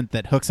attachment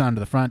that hooks onto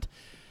the front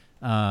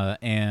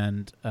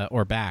and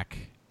or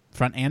back,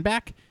 front and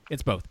back.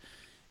 It's both,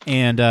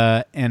 and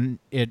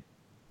it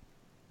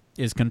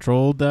is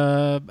controlled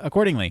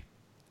accordingly.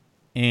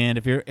 And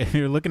if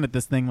you're looking at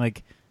this thing,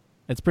 like,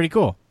 it's pretty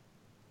cool.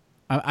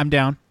 I'm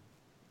down.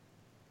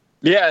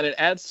 Yeah, and it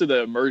adds to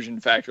the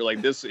immersion factor,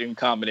 like this in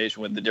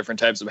combination with the different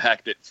types of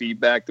haptic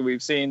feedback that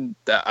we've seen.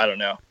 That, I don't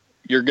know,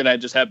 you're gonna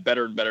just have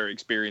better and better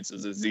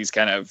experiences as these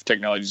kind of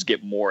technologies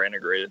get more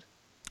integrated.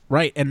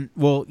 Right, and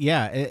well,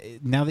 yeah.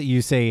 Now that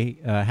you say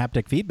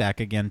haptic feedback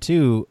again,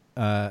 too,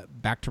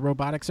 back to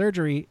robotic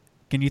surgery.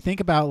 Can you think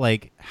about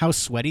like how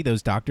sweaty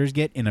those doctors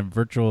get in a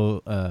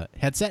virtual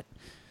headset?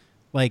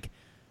 Like,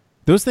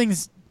 those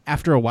things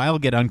after a while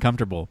get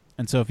uncomfortable,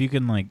 and so if you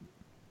can, like,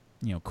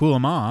 you know, cool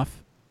them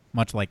off,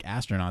 much like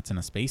astronauts in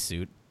a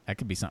spacesuit, that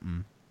could be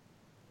something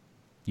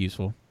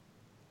useful.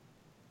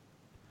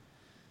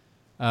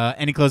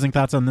 Any closing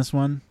thoughts on this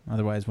one?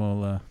 Otherwise,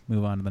 we'll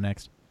move on to the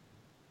next.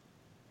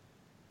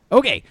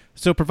 Okay,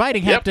 so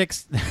providing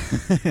haptics,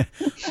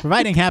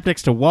 providing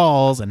haptics to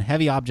walls and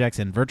heavy objects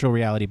in virtual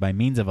reality by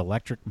means of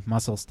electric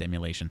muscle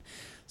stimulation.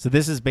 So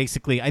this is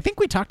basically, I think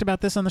we talked about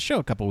this on the show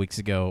a couple weeks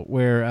ago,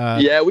 where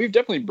yeah, we've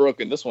definitely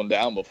broken this one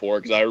down before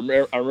because I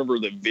remember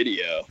the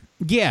video.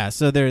 Yeah,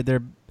 so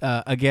they're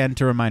again,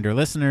 to remind our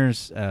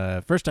listeners,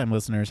 first time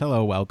listeners,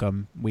 hello,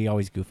 welcome. We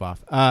always goof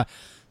off.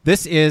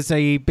 This is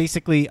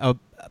basically a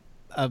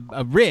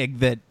rig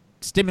that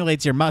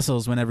stimulates your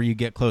muscles whenever you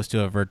get close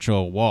to a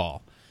virtual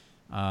wall.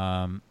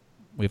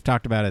 We've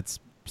talked about its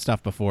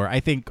stuff before.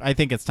 I think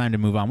it's time to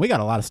move on. We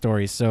got a lot of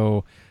stories,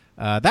 so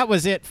that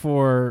was it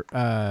for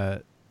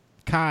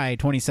Kai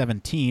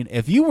 2017.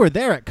 If you were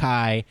there at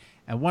Kai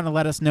and want to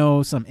let us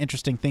know some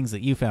interesting things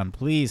that you found,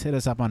 please hit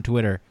us up on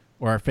Twitter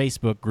or our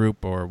Facebook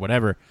group or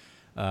whatever.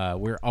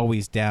 We're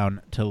always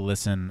down to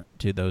listen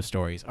to those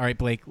stories. All right,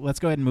 Blake, let's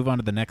go ahead and move on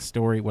to the next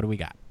story. What do we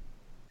got?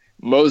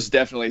 Most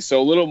definitely. So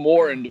a little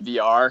more into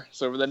VR.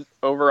 So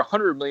over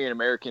 100 million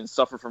Americans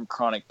suffer from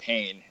chronic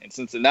pain. And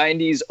since the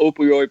 90s,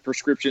 opioid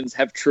prescriptions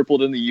have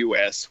tripled in the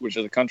U.S., which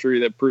is a country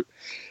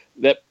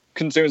that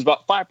consumes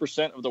about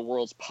 5% of the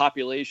world's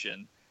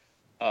population,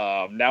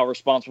 now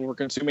responsible for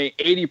consuming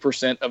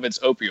 80% of its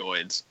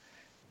opioids.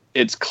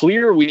 It's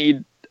clear we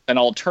need an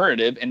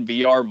alternative, and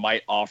VR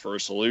might offer a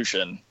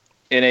solution.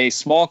 In a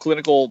small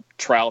clinical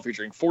trial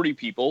featuring 40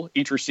 people,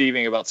 each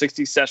receiving about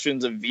 60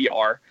 sessions of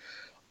VR,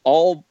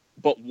 all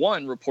but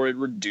one reported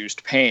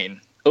reduced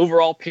pain.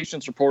 Overall,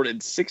 patients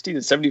reported 60 to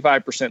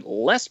 75%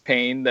 less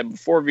pain than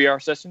before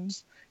VR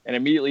sessions, and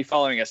immediately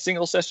following a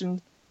single session,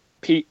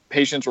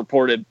 patients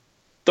reported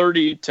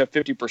 30 to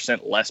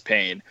 50% less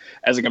pain.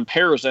 As a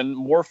comparison,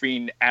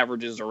 morphine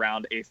averages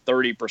around a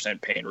 30%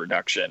 pain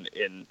reduction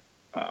in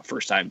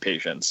first-time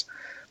patients.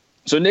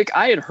 So, Nick,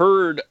 I had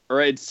heard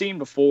or I had seen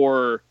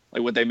before,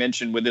 like what they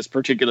mentioned with this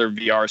particular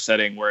VR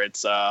setting, where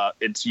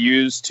it's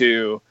used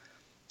to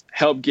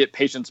help get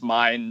patients'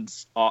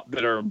 minds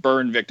that are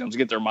burn victims,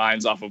 get their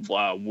minds off of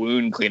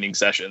wound cleaning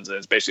sessions. And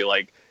it's basically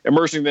like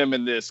immersing them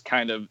in this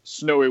kind of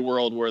snowy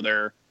world where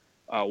they're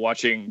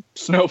watching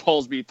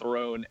snowballs be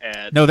thrown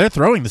at. No, they're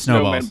throwing the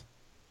snowballs. Snowmen.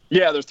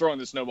 Yeah, they're throwing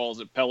the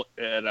snowballs at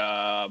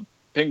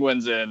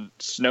penguins and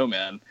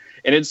snowmen,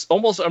 and it's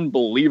almost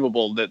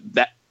unbelievable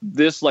that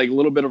this like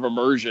little bit of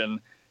immersion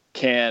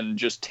can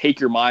just take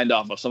your mind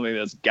off of something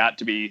that's got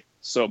to be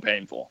so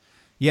painful.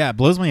 Yeah, it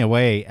blows me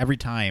away every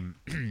time.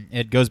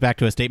 It goes back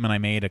to a statement I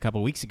made a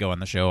couple weeks ago on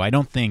the show. I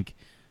don't think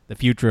the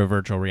future of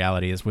virtual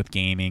reality is with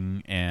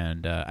gaming,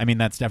 and I mean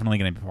that's definitely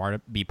going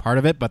to be part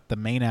of it. But the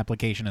main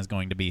application is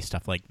going to be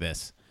stuff like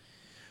this,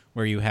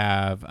 where you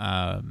have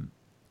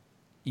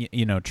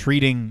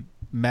treating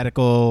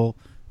medical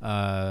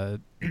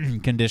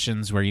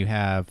conditions, where you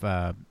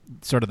have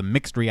sort of the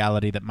mixed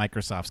reality that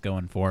Microsoft's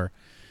going for,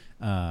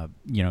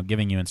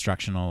 giving you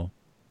instructions.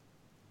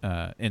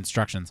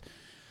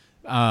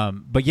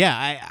 But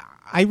yeah,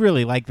 I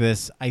really like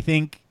this. I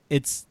think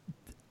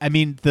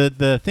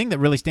the thing that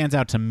really stands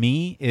out to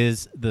me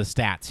is the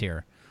stats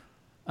here.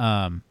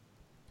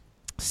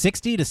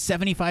 60 to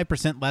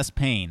 75% less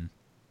pain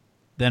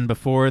than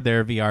before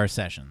their VR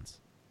sessions.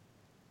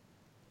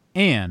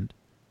 And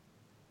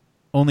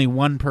only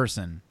one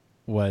person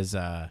was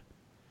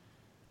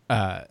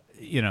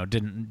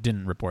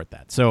didn't report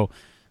that. So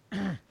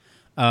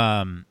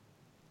the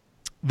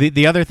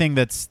other thing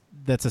that's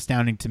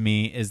astounding to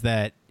me is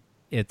that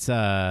it's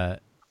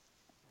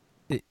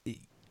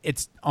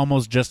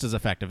almost just as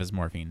effective as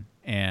morphine,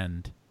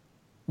 and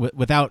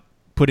without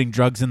putting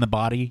drugs in the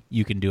body,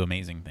 you can do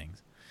amazing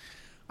things.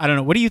 I don't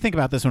know. What do you think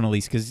about this one,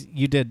 Elise? Because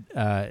you did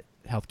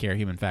healthcare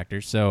human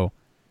factors, so.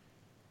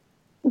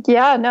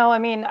 Yeah, no, I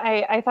mean,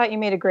 I thought you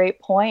made a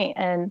great point,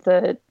 and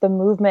the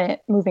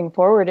movement moving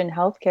forward in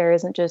healthcare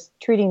isn't just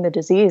treating the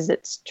disease,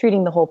 it's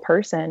treating the whole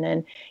person.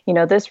 And,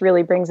 this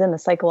really brings in the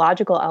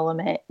psychological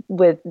element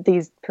with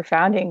these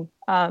profounding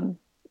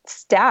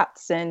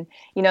stats and,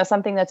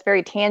 something that's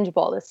very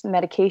tangible, this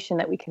medication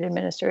that we can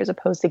administer as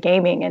opposed to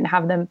gaming, and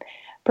have them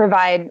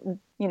provide,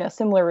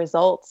 similar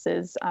results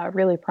is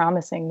really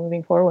promising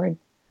moving forward.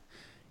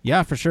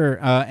 Yeah, for sure.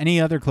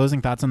 Any other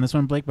closing thoughts on this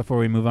one, Blake, before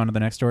we move on to the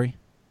next story?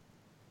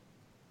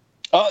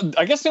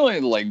 I guess the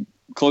only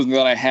closing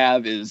that I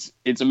have is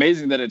it's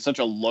amazing that it's such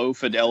a low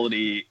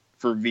fidelity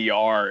for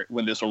VR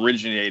when this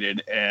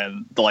originated,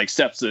 and the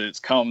steps that it's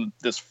come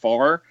this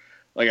far.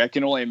 I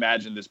can only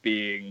imagine this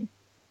being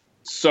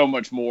so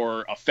much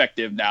more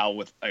effective now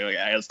with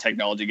as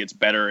technology gets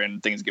better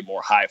and things get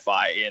more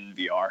hi-fi in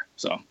VR.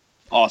 So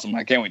awesome!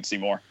 I can't wait to see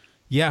more.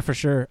 Yeah, for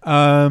sure.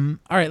 All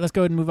right, let's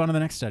go ahead and move on to the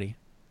next story.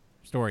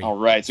 All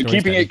right, so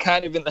keeping it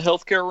kind of in the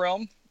healthcare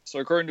realm. So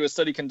according to a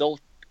study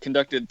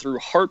conducted through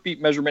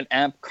heartbeat measurement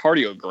app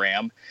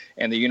Cardiogram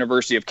and the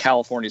University of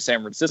California,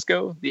 San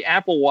Francisco, the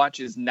Apple Watch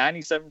is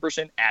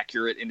 97%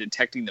 accurate in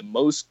detecting the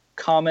most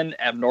common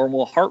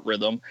abnormal heart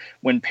rhythm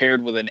when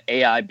paired with an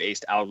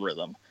AI-based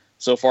algorithm.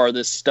 So far,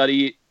 this is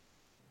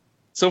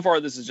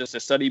just a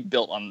study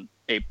built on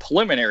a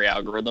preliminary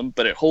algorithm,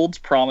 but it holds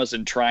promise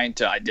in trying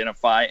to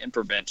identify and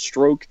prevent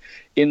stroke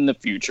in the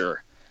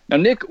future. Now,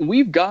 Nick,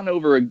 we've gone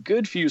over a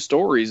good few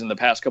stories in the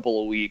past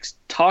couple of weeks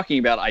talking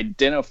about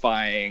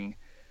identifying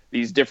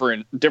these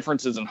different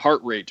differences in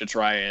heart rate to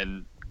try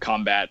and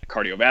combat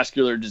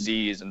cardiovascular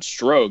disease and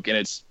stroke.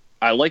 And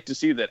I like to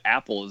see that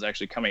Apple is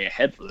actually coming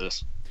ahead for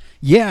this.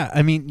 Yeah.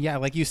 I mean, yeah,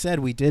 like you said,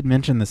 we did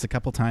mention this a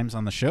couple times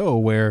on the show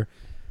where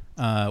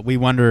we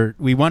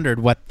wondered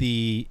what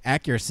the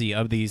accuracy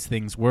of these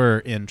things were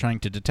in trying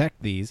to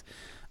detect these.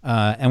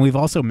 And we've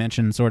also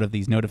mentioned sort of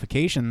these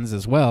notifications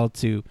as well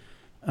to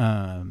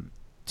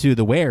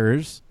the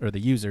wearers or the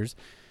users,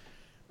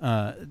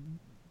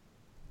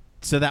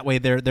 so that way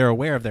they're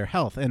aware of their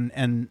health.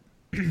 And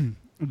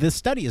this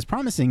study is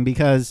promising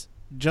because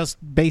just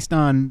based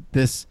on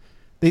this,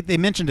 they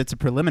mentioned it's a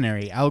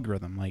preliminary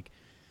algorithm.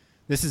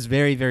 This is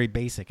very, very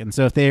basic. And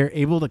so if they're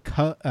able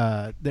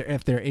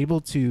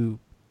to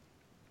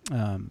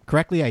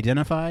correctly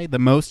identify the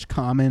most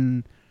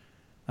common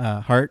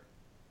heart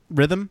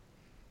rhythm,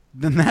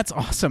 then that's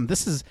awesome.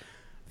 This is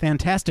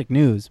fantastic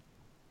news.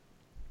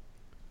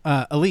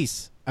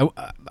 Elise,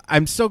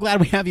 I'm so glad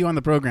we have you on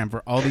the program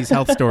for all these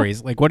health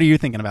stories. What are you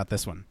thinking about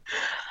this one?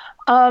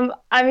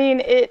 I mean,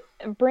 it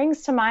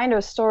brings to mind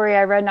a story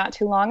I read not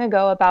too long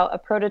ago about a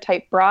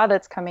prototype bra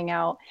that's coming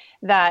out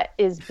that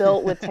is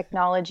built with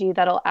technology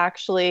that'll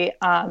actually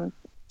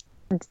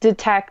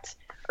detect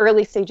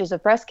early stages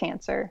of breast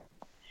cancer.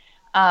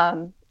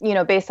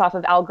 Based off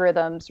of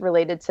algorithms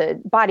related to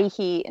body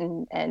heat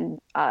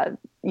and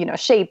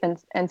shape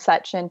and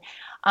such. And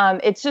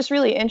it's just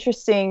really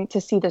interesting to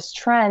see this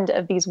trend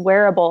of these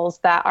wearables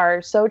that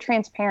are so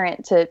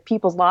transparent to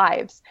people's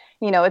lives.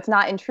 It's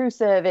not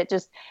intrusive. It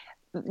just,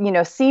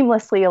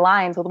 seamlessly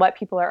aligns with what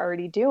people are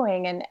already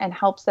doing and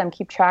helps them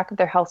keep track of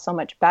their health so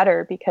much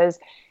better because,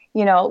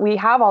 we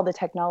have all the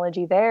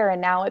technology there,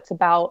 and now it's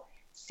about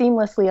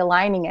seamlessly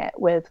aligning it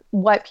with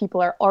what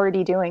people are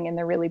already doing in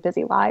their really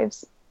busy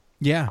lives.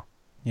 Yeah.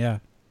 Yeah.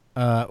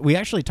 We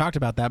actually talked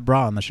about that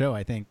bra on the show,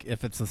 I think,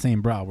 if it's the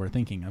same bra we're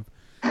thinking of.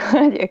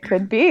 It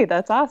could be.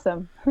 That's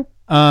awesome.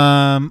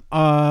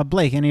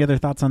 Blake, any other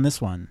thoughts on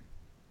this one?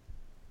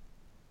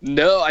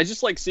 No, I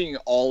just like seeing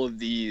all of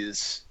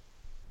these,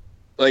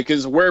 like,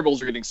 because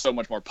wearables are getting so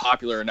much more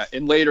popular,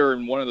 and later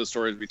in one of the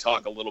stories we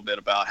talk a little bit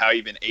about how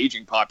even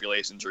aging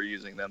populations are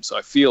using them. So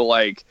I feel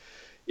like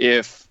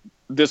if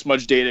this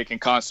much data can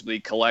constantly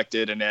be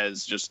collected, and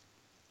as just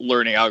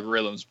learning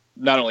algorithms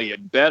not only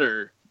get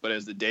better, but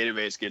as the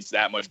database gets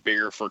that much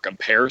bigger for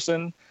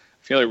comparison,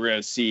 I feel like we're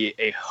going to see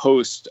a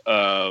host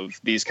of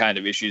these kind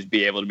of issues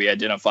be able to be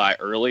identified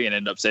early and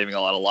end up saving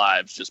a lot of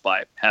lives just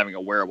by having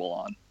a wearable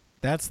on.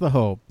 That's the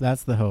hope.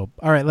 That's the hope.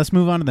 All right, let's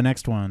move on to the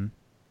next one.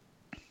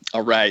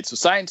 All right. So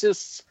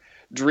scientists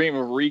dream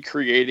of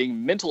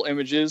recreating mental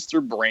images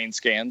through brain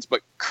scans,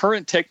 but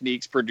current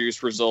techniques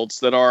produce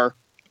results that are,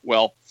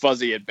 well,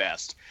 fuzzy at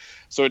best.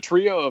 So a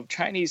trio of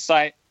Chinese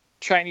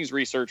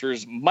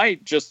researchers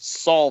might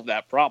just solve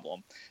that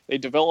problem. They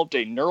developed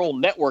a neural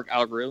network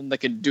algorithm that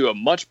can do a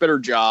much better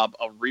job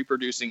of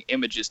reproducing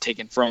images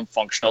taken from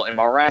functional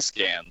MRI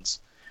scans.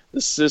 The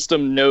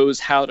system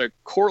knows how to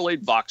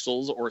correlate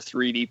voxels, or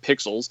 3D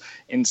pixels,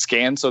 in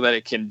scans so that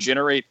it can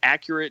generate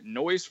accurate,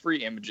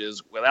 noise-free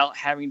images without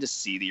having to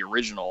see the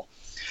original.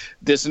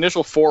 This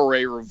initial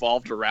foray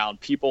revolved around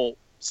people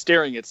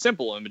staring at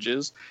simple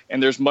images,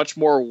 and there's much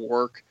more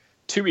work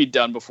to be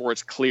done before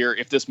it's clear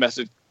if this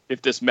method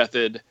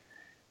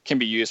can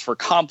be used for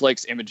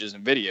complex images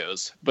and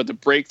videos. But the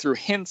breakthrough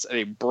hints at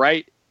a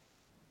bright,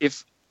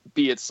 if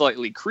be it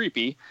slightly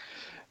creepy,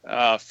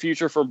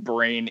 future for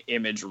brain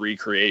image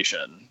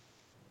recreation.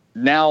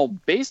 Now,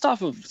 based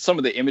off of some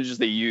of the images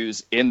they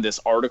use in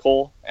this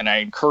article, and I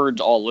encourage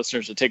all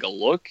listeners to take a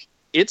look,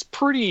 it's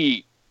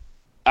pretty,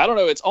 I don't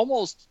know, it's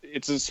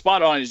as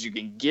spot on as you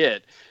can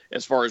get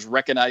as far as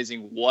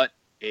recognizing what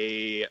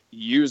a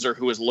user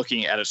who is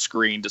looking at a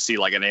screen to see,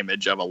 like an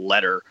image of a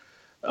letter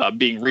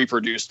being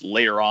reproduced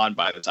later on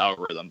by this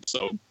algorithm.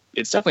 So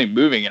it's definitely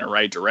moving in the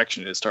right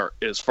direction as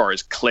far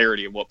as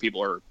clarity of what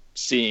people are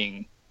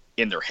seeing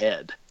in their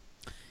head.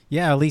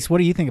 Yeah, Elise, what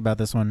do you think about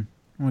this one?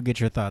 I want to get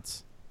your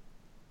thoughts.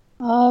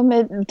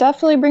 It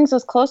definitely brings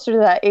us closer to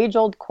that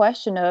age-old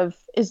question of,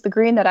 is the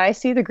green that I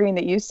see the green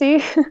that you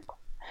see?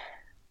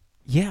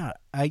 Yeah,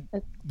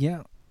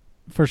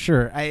 for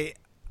sure. I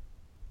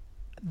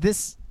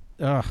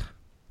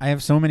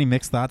have so many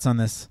mixed thoughts on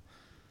this.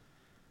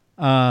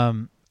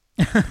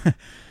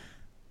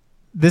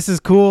 This is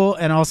cool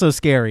and also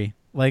scary.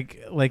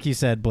 Like you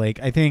said,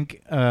 Blake. I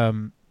think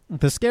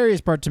the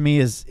scariest part to me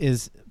is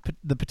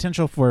the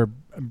potential for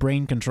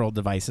brain controlled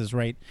devices,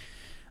 right?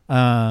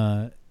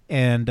 I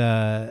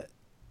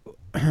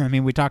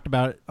mean, we talked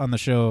about it on the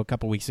show a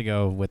couple weeks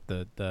ago with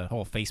the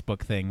whole Facebook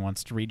thing,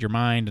 wants to read your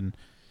mind and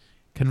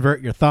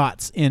convert your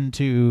thoughts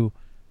into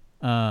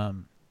to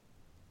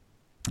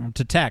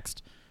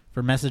text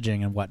for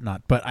messaging and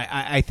whatnot. But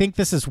I think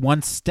this is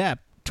one step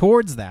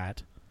towards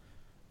that,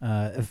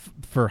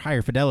 for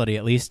higher fidelity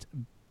at least.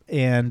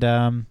 And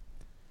I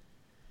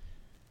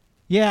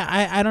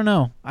don't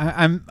know.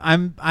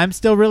 I'm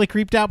still really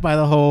creeped out by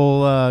the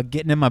whole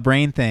getting in my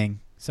brain thing.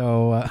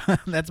 So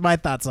that's my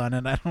thoughts on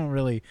it. I don't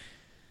really.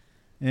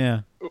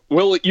 Yeah.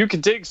 Well, you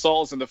can take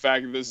solace in the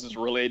fact that this is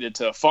related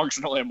to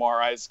functional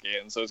MRI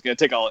scans, so it's going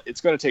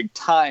to take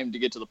time to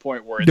get to the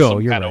point where it's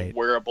some kind of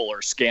wearable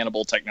or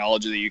scannable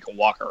technology that you can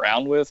walk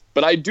around with.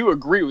 But I do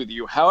agree with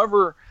you.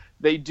 However,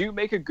 they do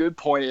make a good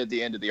point at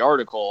the end of the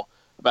article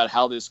about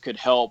how this could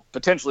help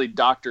potentially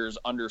doctors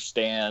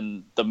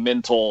understand the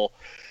mental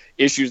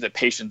issues that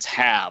patients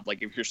have.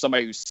 Like if you're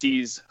somebody who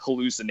sees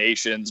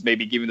hallucinations,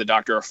 maybe giving the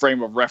doctor a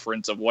frame of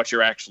reference of what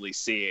you're actually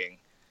seeing.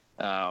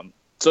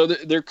 So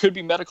there could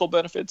be medical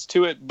benefits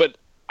to it, but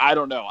I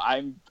don't know.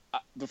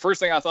 The first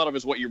thing I thought of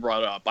is what you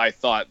brought up. I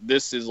thought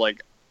this is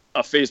like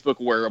a Facebook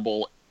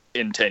wearable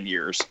in 10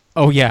 years.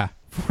 Oh, yeah,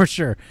 for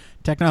sure.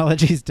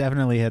 Technology is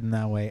definitely heading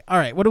that way. All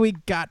right, what do we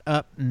got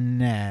up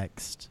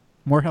next?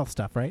 More health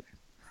stuff, right?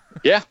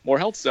 Yeah, more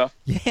health stuff.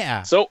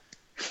 Yeah. So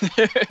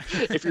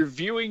if you're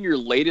viewing your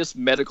latest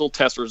medical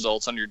test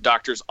results on your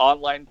doctor's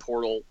online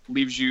portal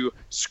leaves you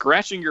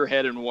scratching your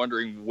head and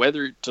wondering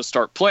whether to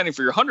start planning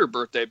for your 100th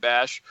birthday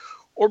bash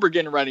or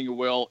begin writing a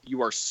will,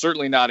 you are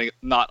certainly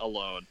not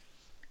alone.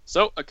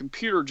 So, a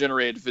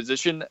computer-generated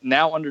physician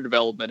now under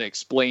development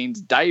explains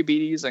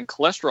diabetes and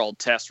cholesterol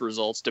test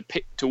results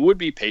to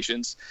would-be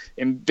patients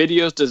in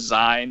videos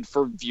designed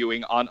for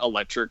viewing on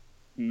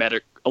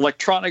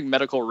electronic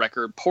medical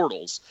record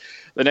portals.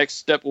 The next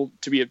step will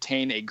to be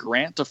obtain a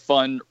grant to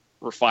fund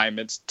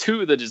refinements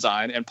to the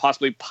design and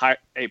possibly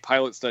a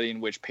pilot study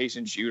in which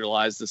patients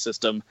utilize the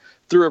system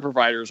through a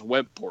provider's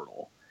web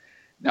portal.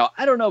 Now,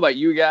 I don't know about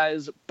you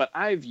guys, but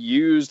I've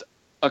used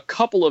a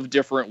couple of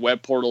different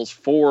web portals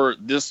for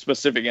this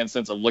specific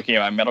instance of looking at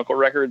my medical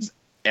records,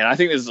 and I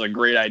think this is a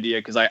great idea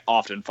because I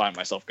often find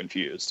myself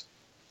confused.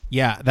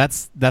 Yeah,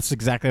 that's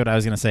exactly what I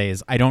was going to say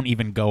is I don't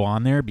even go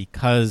on there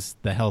because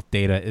the health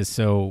data is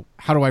so,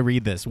 how do I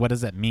read this? What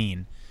does that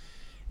mean?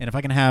 And if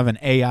I can have an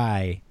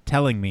AI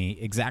telling me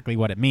exactly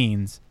what it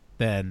means,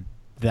 then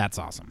that's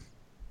awesome.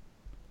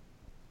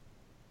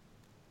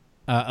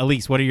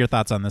 Elise, what are your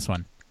thoughts on this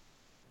one?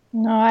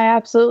 No, I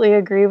absolutely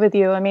agree with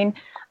you. I mean,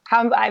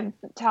 I've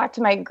talked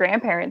to my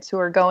grandparents who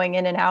are going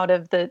in and out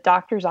of the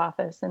doctor's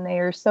office, and they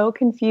are so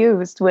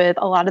confused with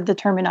a lot of the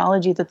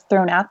terminology that's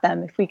thrown at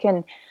them. If we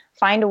can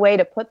find a way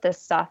to put this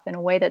stuff in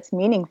a way that's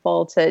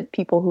meaningful to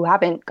people who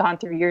haven't gone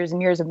through years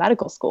and years of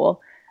medical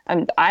school,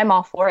 I'm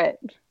all for it.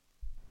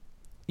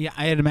 Yeah,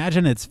 I'd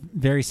imagine it's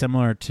very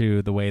similar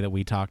to the way that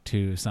we talk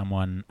to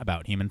someone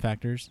about human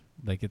factors.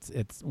 Like it's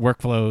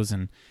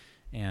workflows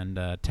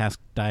and task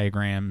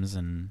diagrams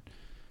and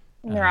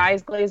their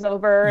eyes glaze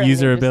over,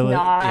 usability,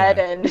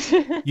 and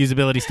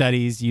usability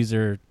studies,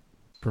 user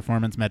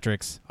performance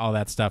metrics, all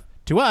that stuff.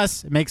 To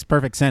us, it makes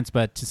perfect sense,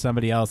 but to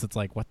somebody else, it's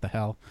like, what the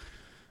hell?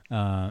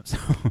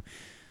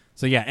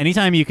 So yeah,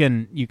 anytime you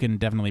can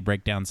definitely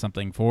break down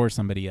something for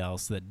somebody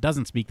else that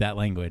doesn't speak that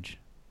language,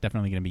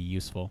 definitely going to be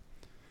useful.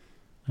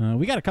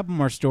 We got a couple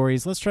more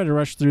stories. Let's try to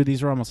rush through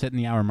these. We're almost hitting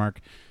the hour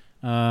mark.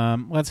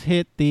 Let's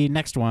hit the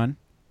next one.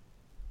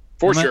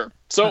 For sure.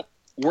 So,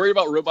 worried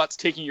about robots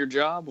taking your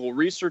job? Well,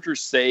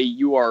 researchers say if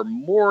you are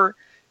more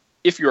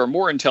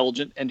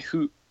intelligent and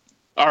who...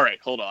 All right,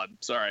 hold on.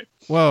 Sorry.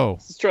 Whoa.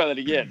 Let's try that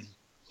again.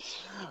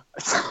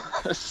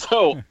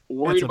 So,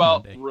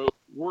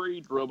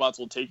 worried robots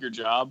will take your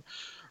job?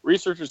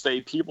 Researchers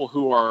say people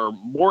who are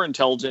more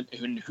intelligent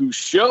and who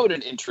showed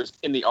an interest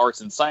in the arts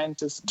and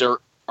sciences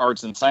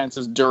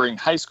during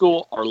high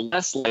school are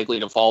less likely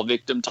to fall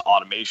victim to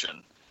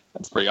automation.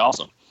 That's pretty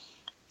awesome.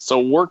 So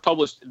work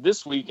published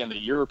this week in the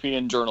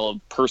European Journal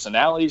of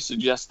Personality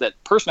suggests that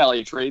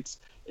personality traits,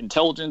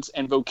 intelligence,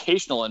 and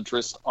vocational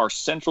interests are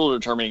central to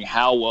determining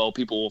how well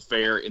people will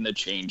fare in the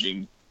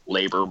changing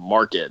labor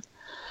market.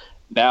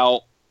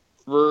 Now,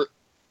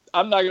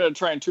 I'm not going to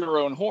try and toot our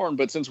own horn,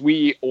 but since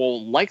we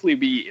will likely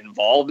be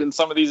involved in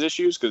some of these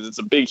issues, because it's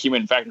a big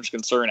human factors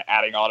concern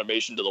adding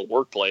automation to the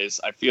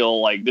workplace, I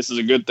feel like this is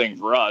a good thing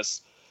for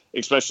us,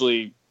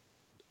 especially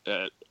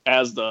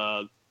as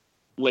the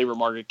labor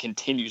market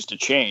continues to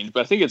change.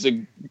 But I think it's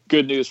a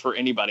good news for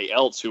anybody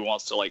else who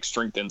wants to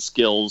strengthen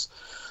skills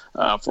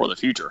for the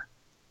future.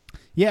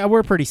 Yeah,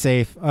 we're pretty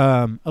safe.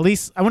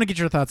 Elise, I want to get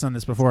your thoughts on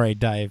this before I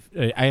dive.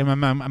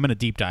 I'm going to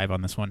deep dive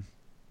on this one.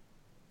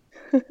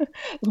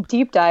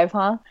 Deep dive,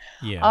 huh?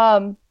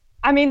 Yeah.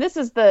 I mean, this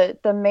is the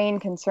main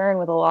concern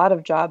with a lot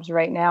of jobs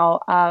right now.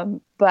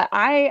 But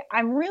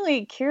I'm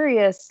really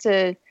curious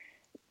to,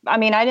 I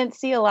mean, I didn't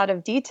see a lot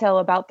of detail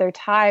about their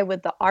tie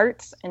with the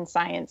arts and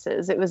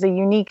sciences. It was a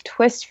unique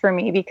twist for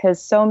me because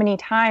so many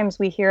times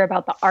we hear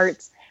about the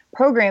arts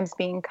programs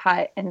being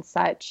cut and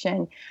such.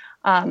 And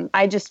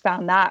I just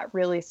found that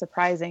really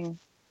surprising.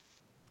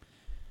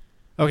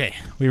 Okay,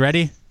 we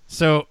ready?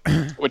 So,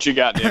 what you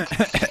got, Nick?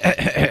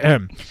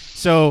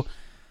 So,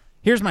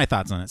 here's my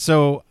thoughts on it.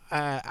 So,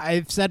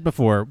 I've said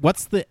before,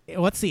 what's the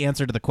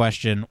answer to the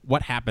question,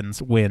 what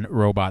happens when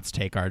robots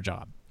take our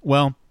job?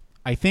 Well,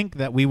 I think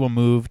that we will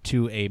move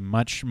to a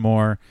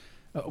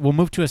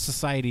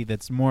society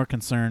that's more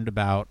concerned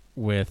about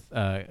with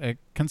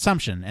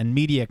consumption and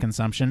media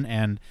consumption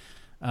and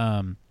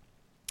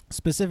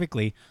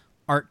specifically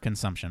art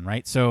consumption,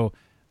 right? So,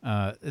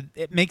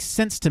 it makes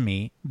sense to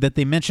me that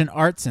they mention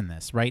arts in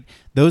this, right?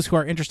 Those who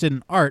are interested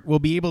in art will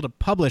be able to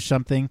publish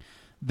something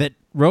that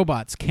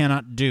robots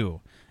cannot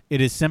do.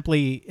 It is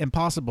simply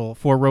impossible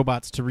for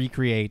robots to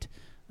recreate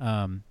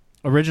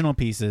original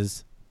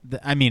pieces.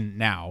 But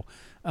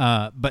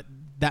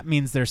that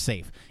means they're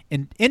safe.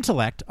 And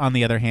intellect, on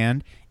the other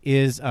hand,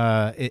 is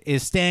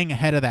staying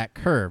ahead of that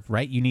curve,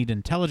 right? You need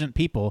intelligent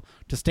people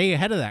to stay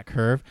ahead of that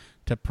curve,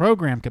 to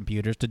program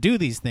computers, to do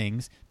these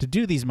things, to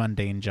do these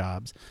mundane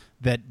jobs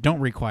that don't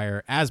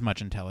require as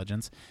much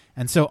intelligence.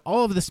 And so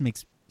all of this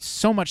makes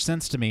so much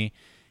sense to me.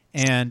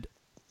 And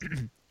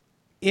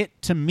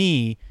to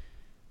me,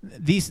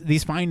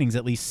 these findings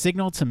at least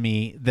signal to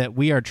me that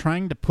we are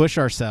trying to push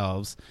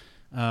ourselves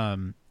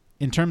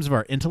in terms of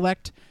our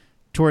intellect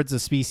towards a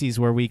species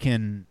where we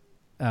can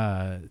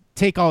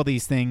take all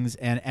these things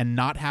and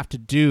not have to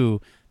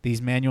do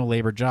these manual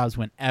labor jobs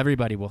when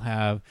everybody will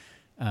have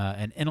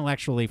an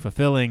intellectually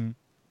fulfilling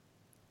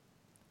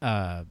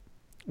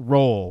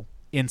role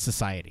in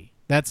society.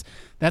 That's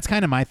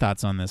kind of my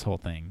thoughts on this whole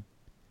thing.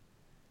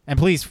 And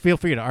please feel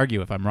free to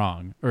argue if I'm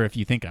wrong or if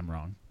you think I'm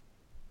wrong.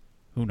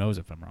 Who knows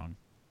if I'm wrong?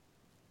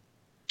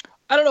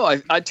 I don't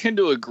know. I tend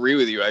to agree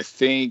with you. I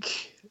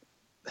think,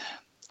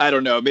 I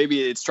don't know,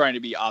 maybe it's trying to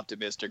be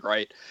optimistic,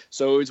 right?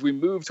 So as we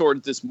move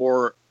towards this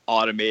more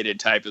automated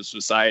type of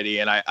society,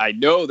 and I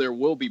know there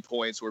will be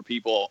points where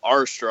people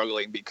are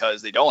struggling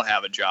because they don't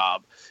have a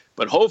job,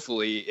 but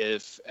hopefully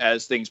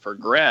as things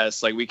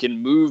progress, we can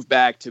move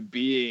back to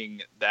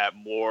being that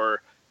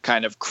more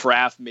kind of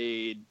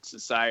craft-made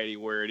society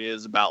where it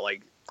is about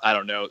I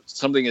don't know,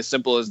 something as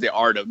simple as the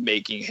art of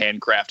making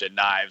handcrafted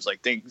knives,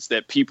 things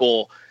that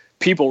people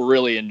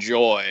really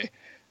enjoy,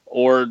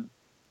 or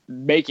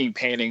making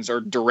paintings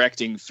or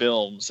directing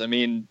films. I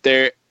mean,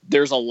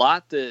 there's a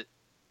lot that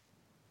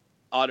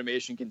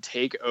automation can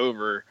take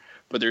over,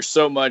 but there's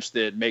so much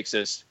that makes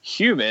us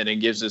human and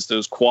gives us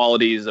those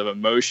qualities of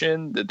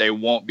emotion that they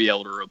won't be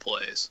able to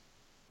replace.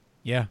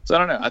 Yeah. So I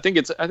don't know. I think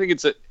it's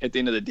at the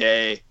end of the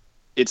day,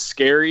 it's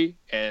scary,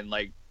 and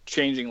like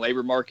changing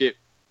labor market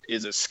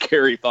is a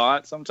scary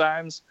thought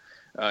sometimes,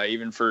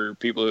 even for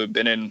people who have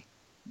been in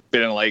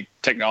like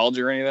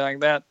technology or anything like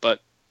that.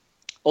 But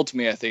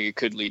ultimately, I think it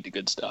could lead to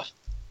good stuff.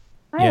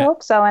 I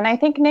hope so. And I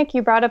think, Nick,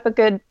 you brought up a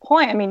good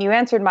point. I mean, you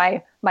answered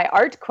my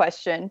art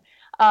question,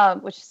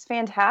 which is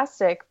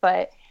fantastic.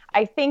 But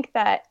I think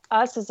that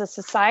us as a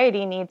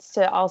society needs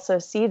to also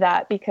see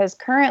that, because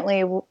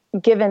currently,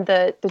 given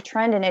the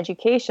trend in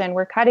education,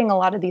 we're cutting a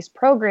lot of these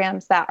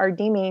programs that are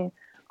deeming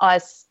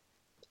us,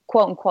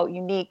 quote unquote,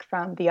 unique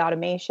from the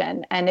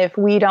automation. And if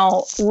we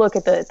don't look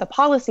at the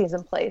policies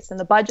in place and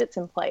the budgets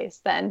in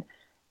place, then,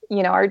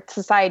 our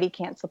society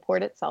can't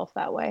support itself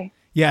that way.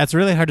 Yeah, it's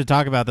really hard to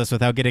talk about this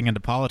without getting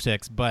into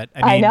politics, but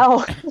I mean, I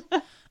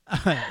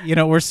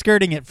know. We're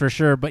skirting it for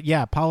sure, but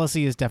yeah,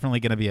 policy is definitely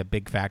going to be a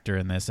big factor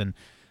in this, and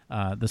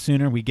the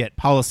sooner we get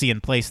policy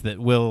in place that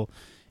will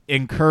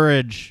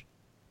encourage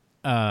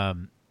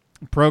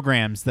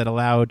programs that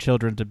allow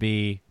children to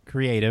be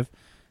creative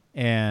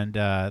and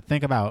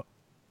think about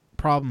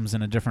problems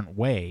in a different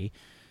way,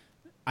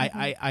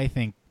 I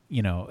think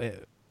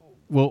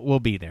we'll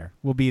be there.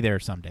 We'll be there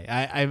someday.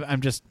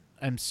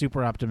 I'm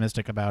super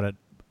optimistic about it,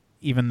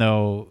 even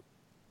though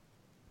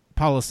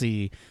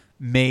policy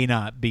may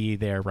not be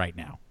there right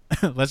now.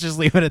 Let's just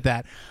leave it at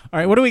that. All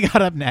right, what do we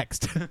got up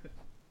next?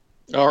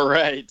 All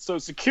right. So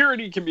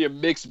security can be a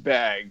mixed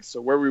bag.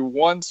 So where we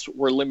once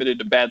were limited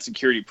to bad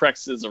security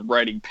practices of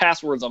writing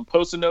passwords on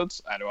Post-it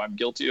notes, I know I'm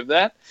guilty of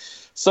that,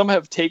 some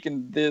have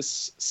taken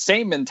this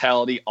same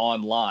mentality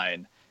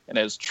online. And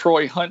as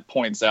Troy Hunt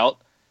points out,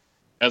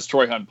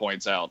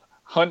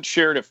 Hunt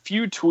shared a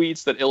few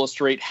tweets that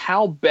illustrate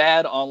how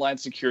bad online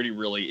security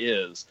really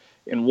is.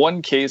 In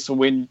one case,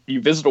 when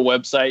you visit a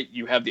website,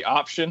 you have the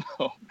option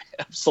of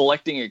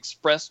selecting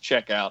Express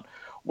Checkout,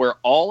 where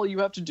all you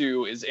have to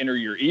do is enter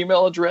your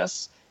email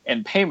address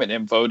and payment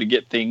info to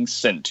get things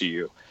sent to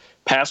you.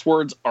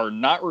 Passwords are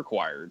not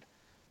required.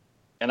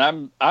 And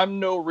I'm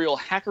no real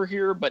hacker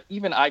here, but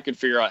even I could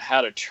figure out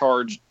how to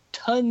charge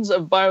tons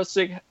of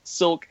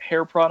BioSilk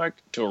hair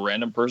product to a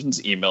random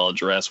person's email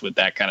address with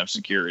that kind of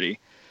security.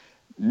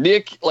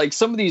 Nick, like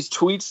some of these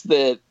tweets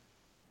that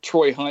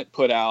Troy Hunt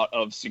put out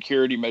of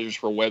security measures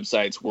for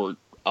websites were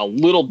a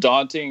little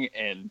daunting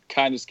and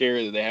kind of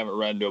scary that they haven't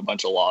run into a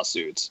bunch of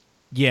lawsuits.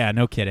 Yeah,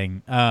 no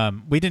kidding.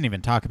 We didn't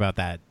even talk about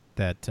that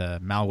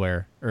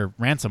malware or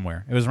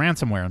ransomware. It was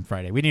ransomware on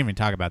Friday. We didn't even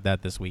talk about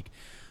that this week.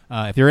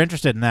 If you're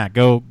interested in that,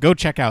 go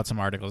check out some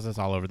articles. It's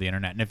all over the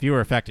internet. And if you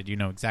were affected, you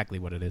know exactly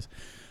what it is.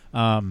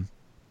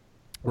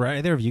 Were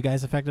either of you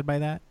guys affected by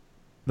that?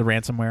 The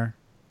ransomware?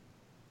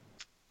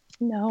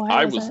 No,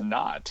 I was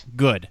not.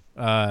 Good.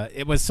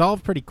 It was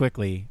solved pretty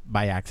quickly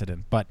by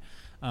accident, but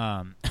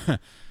it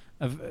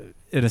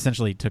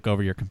essentially took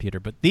over your computer.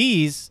 But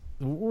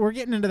we're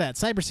getting into that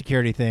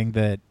cybersecurity thing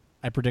that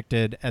I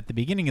predicted at the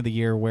beginning of the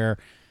year, where,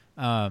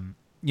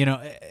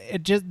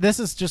 this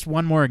is just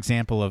one more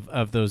example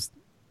of those.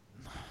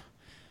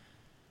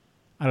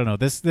 I don't know.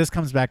 This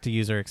comes back to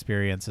user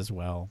experience as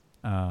well.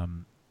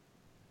 And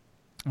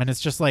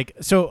it's just like,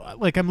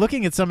 I'm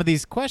looking at some of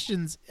these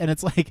questions, and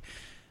it's like,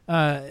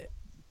 are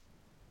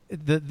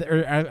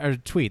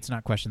tweets,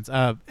 not questions.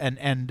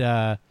 And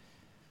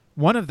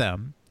one of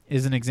them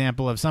is an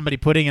example of somebody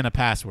putting in a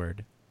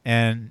password,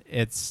 and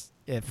it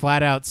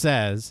flat out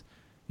says,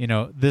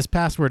 this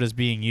password is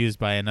being used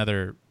by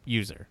another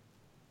user,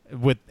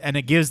 and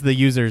it gives the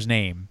user's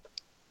name.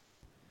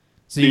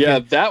 So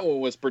that one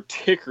was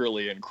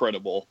particularly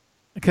incredible.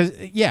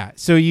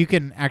 So you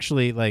can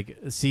actually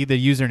see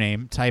the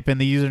username, type in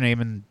the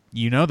username, and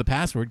the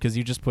password because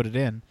you just put it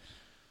in.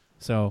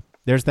 So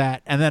there's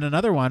that. And then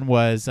another one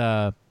was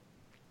the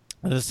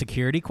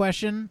security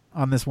question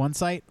on this one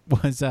site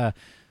was,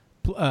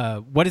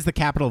 what is the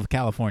capital of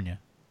California?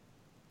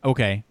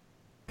 Okay,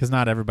 because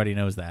not everybody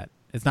knows that.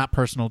 It's not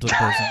personal to the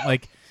person.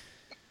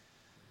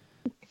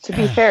 To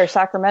be fair,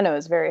 Sacramento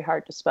is very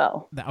hard to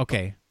spell.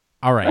 Okay.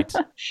 All right.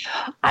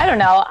 I don't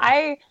know.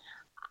 I'm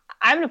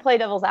going to play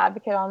devil's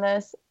advocate on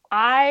this.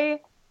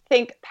 I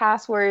think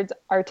passwords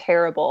are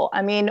terrible.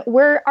 I mean,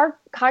 our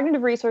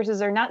cognitive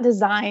resources are not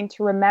designed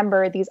to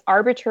remember these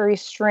arbitrary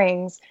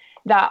strings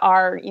that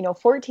are,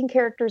 14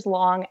 characters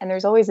long, and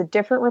there's always a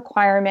different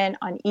requirement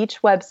on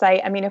each website.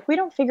 I mean, if we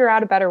don't figure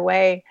out a better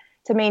way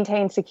to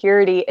maintain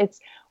security,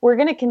 we're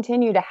going to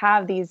continue to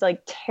have these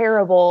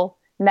terrible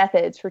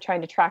methods for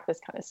trying to track this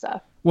kind of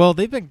stuff. Well,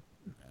 they've been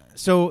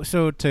so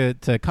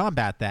to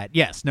combat that.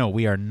 Yes, no,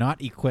 we are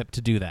not equipped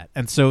to do that.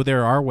 And so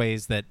there are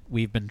ways that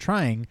we've been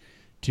trying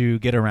to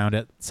get around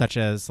it, such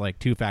as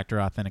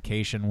two-factor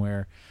authentication,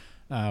 where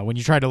when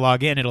you try to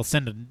log in, it'll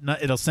send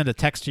a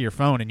text to your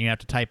phone, and you have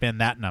to type in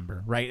that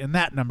number, right? And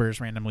that number is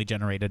randomly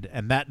generated,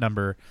 and that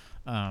number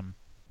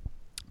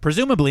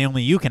presumably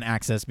only you can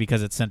access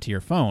because it's sent to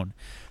your phone.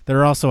 There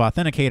are also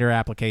authenticator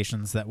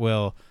applications that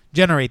will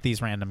generate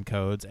these random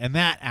codes, and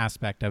that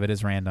aspect of it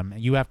is random.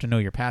 You have to know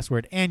your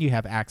password, and you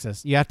have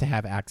to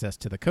have access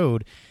to the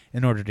code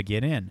in order to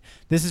get in.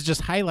 This is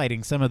just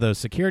highlighting some of those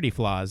security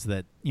flaws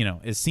that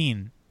is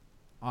seen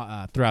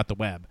throughout the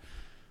web.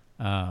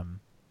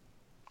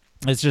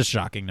 It's just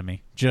shocking to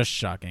me. Just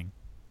shocking.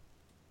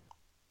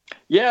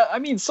 Yeah, I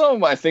mean,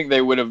 some I think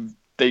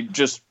they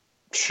just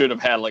should have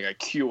had like a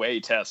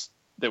QA test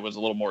that was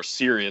a little more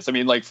serious. I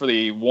mean, like for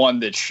the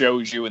one that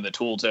shows you in the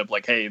tooltip,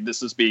 like, hey,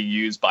 this is being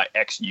used by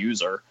X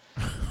user.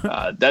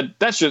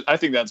 That's just, I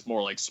think that's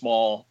more like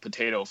small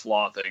potato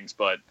flaw things,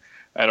 but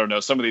I don't know.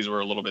 Some of these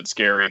were a little bit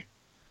scary.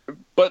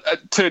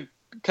 But to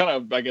kind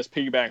of, I guess,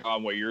 piggyback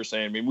on what you're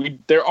saying, I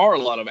mean, there are a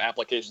lot of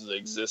applications that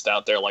exist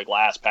out there like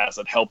LastPass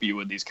that help you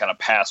with these kind of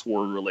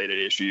password related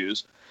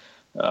issues.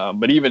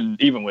 But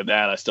even with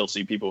that, I still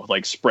see people with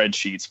like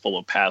spreadsheets full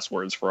of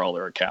passwords for all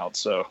their accounts.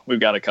 So we've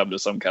got to come to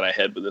some kind of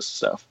head with this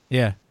stuff.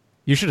 Yeah.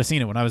 You should have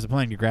seen it when I was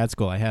applying to grad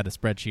school. I had a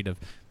spreadsheet of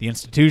the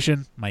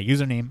institution, my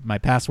username, my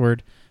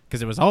password,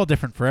 because it was all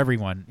different for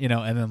everyone,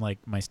 and then like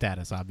my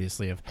status,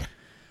 obviously, of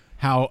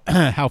how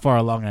far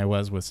along I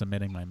was with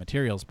submitting my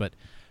materials. But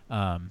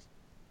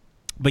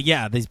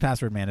yeah, these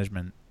password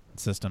management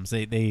systems,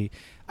 I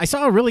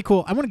saw a really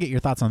cool, I want to get your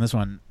thoughts on this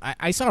one.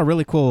 I saw a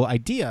really cool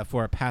idea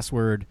for a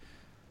password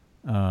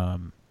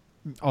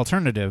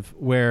alternative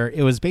where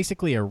it was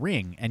basically a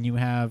ring, and you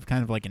have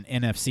kind of like an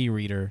NFC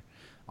reader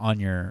on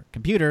your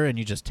computer, and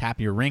you just tap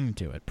your ring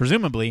to it.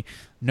 Presumably,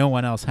 no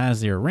one else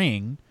has your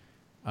ring,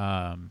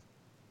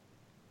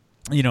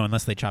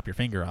 unless they chop your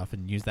finger off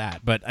and use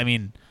that. But I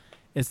mean,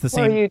 it's the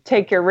same. Or you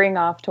take your ring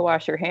off to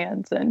wash your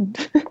hands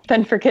and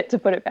then forget to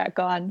put it back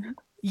on.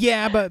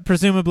 Yeah, but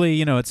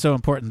presumably, it's so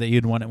important that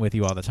you'd want it with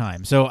you all the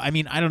time. So, I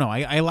mean, I don't know.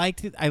 I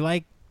like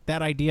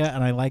that idea,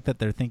 and I like that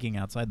they're thinking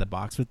outside the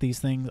box with these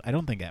things. I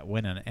don't think that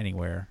went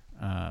anywhere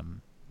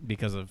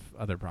because of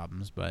other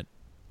problems, but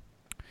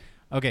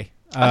okay.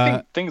 I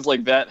think things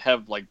like that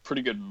have like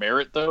pretty good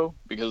merit though,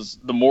 because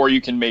the more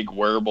you can make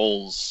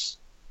wearables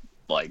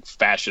like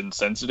fashion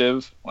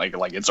sensitive, like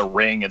it's a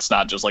ring, it's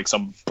not just like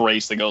some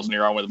brace that goes in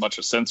your arm with a bunch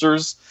of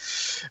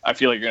sensors. I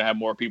feel like you're gonna have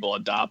more people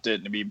adopt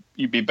it, and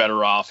you'd be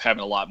better off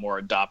having a lot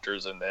more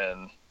adopters, and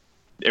then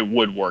it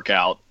would work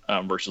out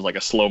versus like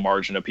a slow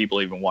margin of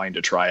people even wanting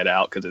to try it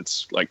out because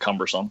it's like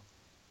cumbersome.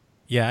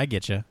 Yeah, I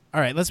get you.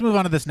 All right, let's move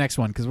on to this next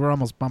one because we're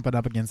almost bumping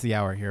up against the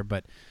hour here,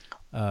 but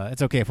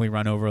it's okay if we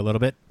run over a little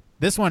bit.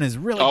 This one is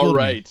really all cool.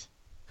 Right.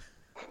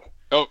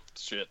 Oh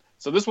shit!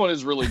 So this one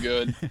is really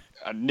good.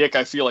 Nick,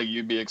 I feel like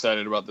you'd be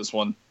excited about this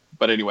one.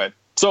 But anyway,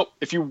 so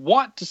if you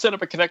want to set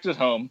up a connected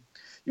home,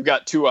 you've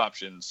got two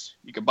options.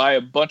 You can buy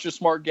a bunch of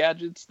smart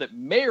gadgets that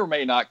may or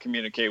may not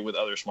communicate with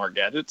other smart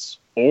gadgets,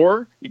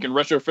 or you can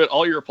retrofit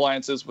all your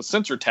appliances with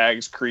sensor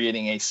tags,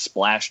 creating a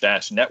splash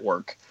dash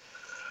network.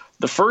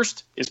 The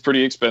first is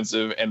pretty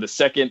expensive, and the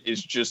second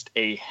is just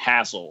a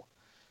hassle.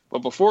 But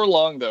before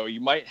long, though,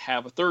 you might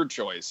have a third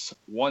choice.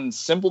 One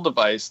simple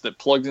device that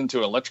plugs into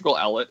an electrical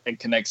outlet and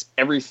connects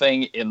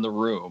everything in the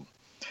room.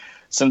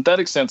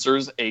 Synthetic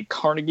Sensors, a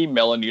Carnegie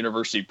Mellon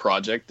University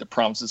project that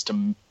promises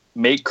to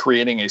make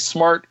creating a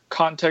smart,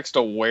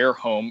 context-aware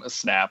home a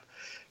snap,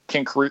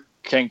 can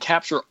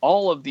capture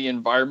all of the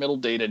environmental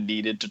data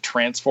needed to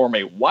transform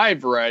a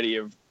wide variety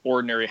of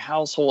ordinary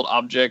household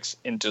objects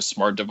into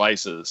smart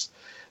devices.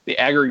 The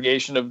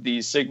aggregation of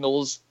these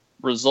signals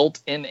result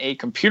in a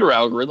computer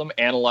algorithm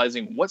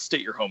analyzing what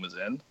state your home is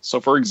in. So,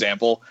 for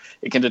example,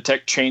 it can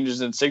detect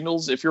changes in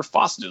signals if your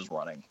faucet is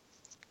running.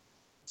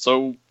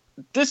 So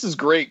this is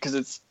great because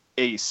it's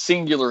a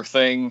singular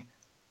thing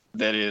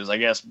that is, I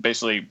guess,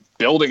 basically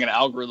building an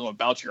algorithm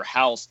about your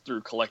house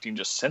through collecting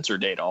just sensor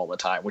data all the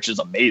time, which is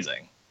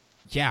amazing.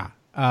 Yeah.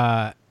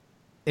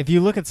 If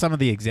you look at some of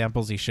the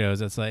examples he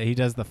shows, it's like he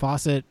does the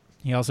faucet,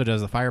 he also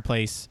does the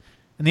fireplace,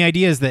 and the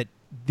idea is that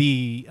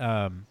the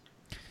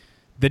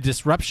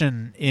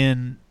disruption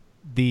in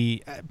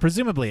the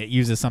presumably it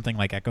uses something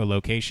like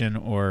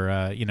echolocation, or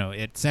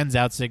it sends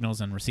out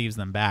signals and receives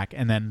them back,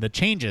 and then the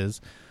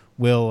changes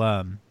will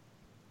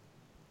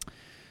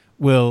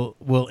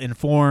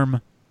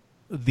inform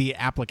the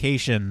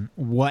application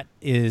what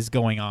is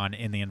going on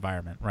in the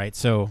environment, right?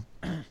 So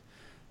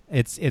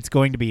it's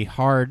going to be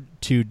hard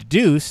to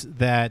deduce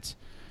that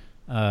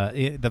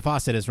the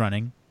faucet is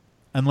running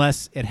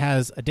unless it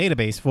has a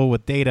database full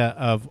with data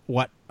of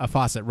what a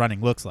faucet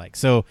running looks like.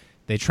 So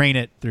they train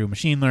it through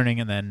machine learning,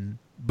 and then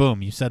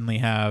boom, you suddenly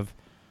have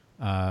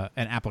an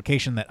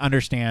application that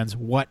understands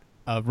what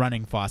a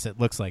running faucet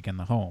looks like in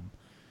the home.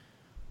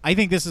 I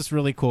think this is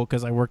really cool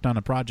because I worked on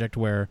a project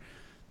where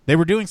they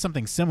were doing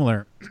something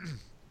similar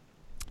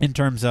in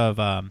terms of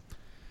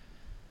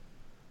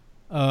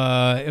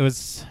it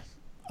was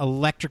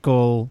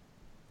electrical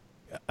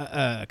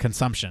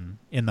consumption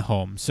in the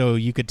home. So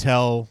you could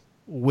tell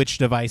which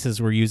devices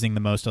were using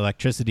the most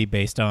electricity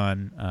based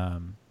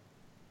on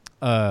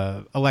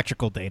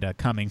electrical data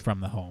coming from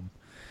the home.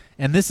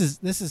 And this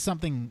is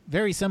something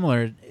very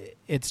similar.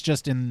 It's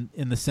just in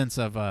the sense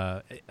of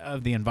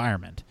the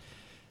environment.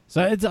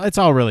 So it's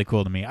all really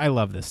cool to me. I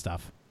love this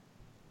stuff.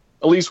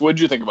 Elise, what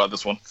did you think about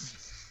this one?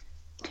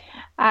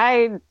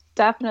 I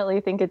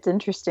definitely think it's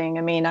interesting.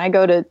 I mean, I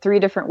go to 3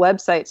 different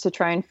websites to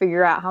try and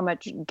figure out how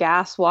much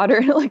gas, water,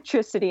 and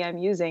electricity I'm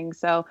using.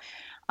 So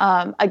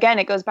again,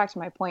 it goes back to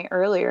my point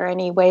earlier.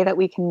 Any way that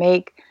we can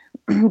make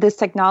this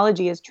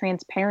technology as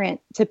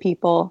transparent to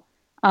people,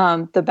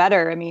 the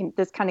better. I mean,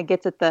 this kind of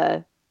gets at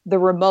the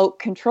remote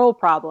control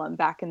problem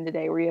back in the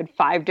day where you had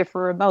 5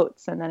 different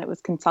remotes and then it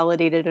was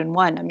consolidated in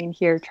one. I mean,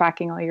 here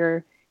tracking all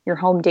your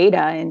home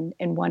data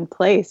in one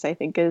place, I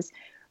think is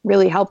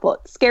really helpful.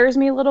 It scares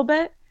me a little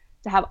bit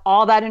to have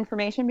all that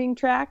information being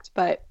tracked,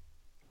 but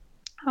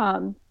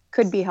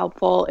could be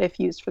helpful if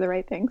used for the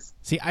right things.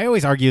 See, I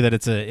always argue that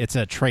it's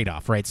a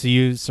trade-off, right? So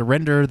you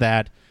surrender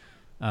that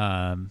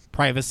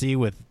privacy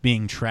with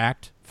being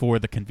tracked for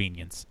the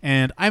convenience,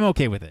 and I'm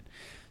okay with it.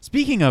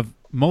 Speaking of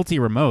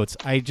multi-remotes,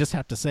 I just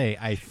have to say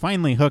I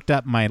finally hooked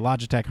up my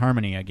Logitech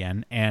Harmony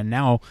again, and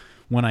now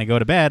when I go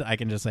to bed, I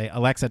can just say,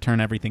 Alexa,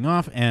 turn everything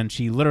off, and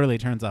she literally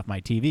turns off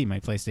my TV, my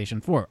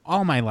PlayStation 4,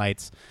 all my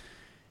lights,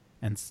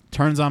 and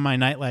turns on my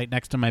nightlight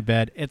next to my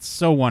bed. It's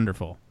so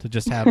wonderful to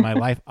just have my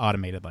life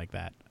automated like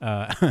that.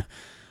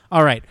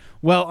 All right.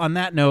 Well, on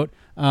that note,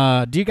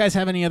 do you guys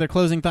have any other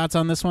closing thoughts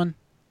on this one?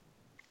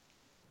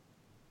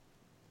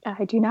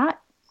 I do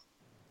not.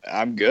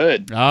 I'm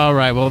good. All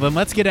right. Well, then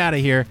let's get out of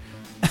here.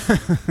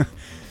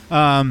 That's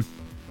going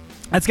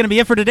to be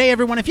it for today,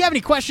 everyone. If you have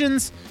any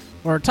questions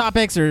or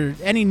topics or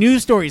any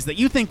news stories that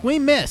you think we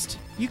missed,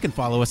 you can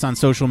follow us on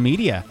social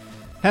media.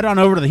 Head on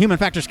over to the Human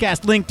Factors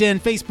Cast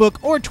LinkedIn, Facebook,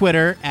 or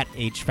Twitter at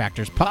H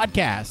Factors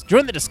Podcast.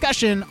 Join the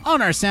discussion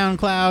on our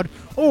SoundCloud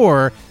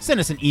or send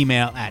us an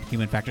email at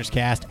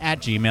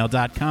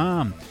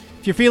humanfactorscast@gmail.com.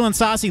 If you're feeling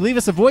saucy, leave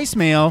us a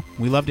voicemail.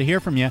 We love to hear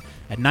from you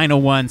at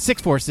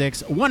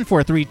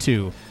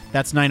 901-646-1432.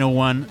 That's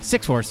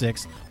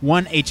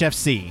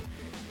 901-646-1HFC. You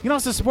can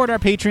also support our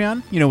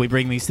Patreon. You know, we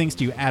bring these things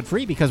to you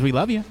ad-free because we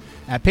love you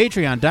at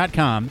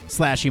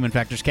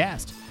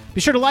patreon.com/humanfactorscast. Be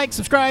sure to like,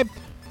 subscribe,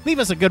 leave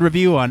us a good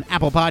review on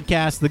Apple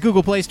Podcasts, the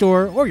Google Play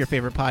Store, or your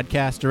favorite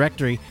podcast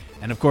directory.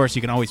 And, of course,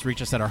 you can always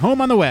reach us at our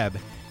home on the web,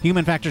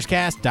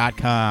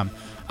 humanfactorscast.com.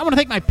 I want to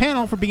thank my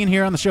panel for being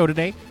here on the show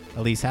today.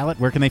 Elise Hallett,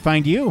 where can they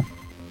find you?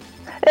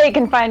 They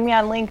can find me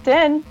on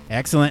LinkedIn.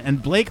 Excellent.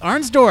 And Blake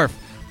Arnsdorf,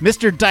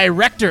 Mr.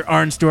 Director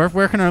Arnsdorf,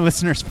 where can our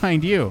listeners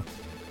find you?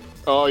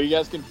 Oh, you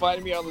guys can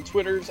find me on the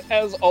Twitters,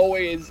 as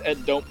always,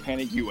 at Don't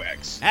Panic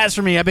UX. As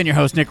for me, I've been your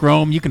host, Nick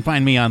Rome. You can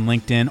find me on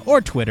LinkedIn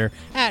or Twitter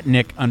at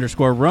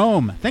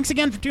Nick_Rome. Thanks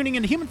again for tuning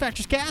in to Human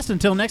Factors Cast.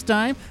 Until next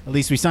time, at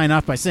least we sign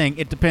off by saying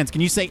it depends.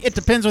 Can you say it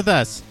depends with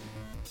us?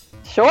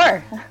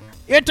 Sure.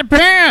 It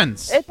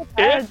depends. It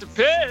depends. It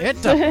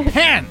depends. It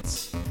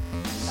depends.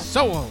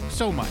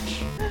 So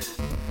much. Depends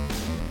on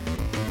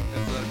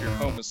if your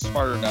home is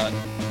smart or not.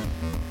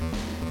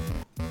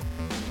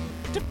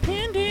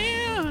 Depending.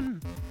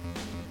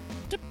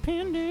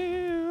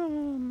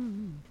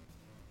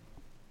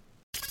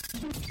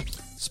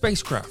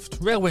 Spacecraft,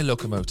 railway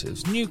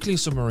locomotives, nuclear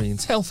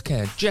submarines,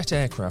 healthcare, jet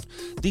aircraft,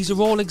 these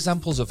are all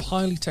examples of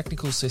highly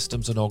technical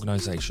systems and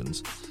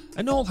organisations,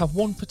 and all have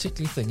one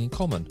particular thing in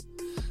common.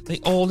 They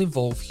all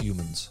involve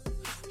humans.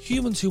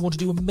 Humans who want to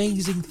do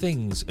amazing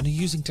things and are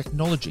using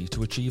technology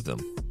to achieve them.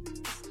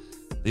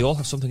 They all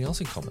have something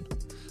else in common.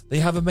 They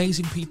have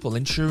amazing people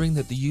ensuring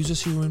that the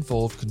users who are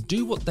involved can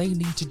do what they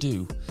need to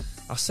do,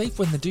 are safe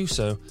when they do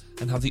so,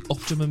 and have the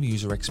optimum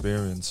user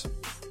experience.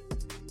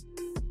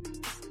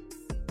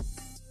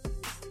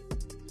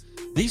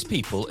 These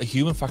people are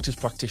Human Factors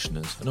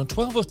practitioners, and on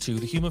 1202,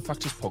 the Human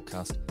Factors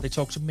podcast, they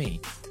talk to me,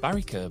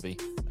 Barry Kirby,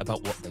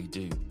 about what they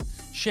do,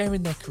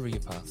 sharing their career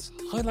paths,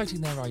 highlighting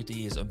their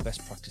ideas and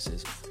best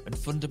practices, and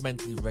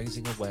fundamentally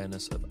raising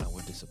awareness of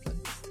our discipline.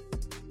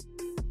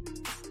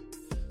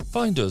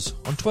 Find us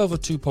on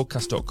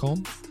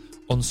 1202podcast.com,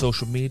 on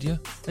social media,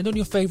 and on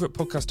your favourite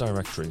podcast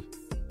directory,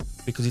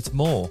 because it's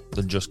more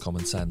than just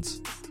common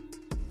sense.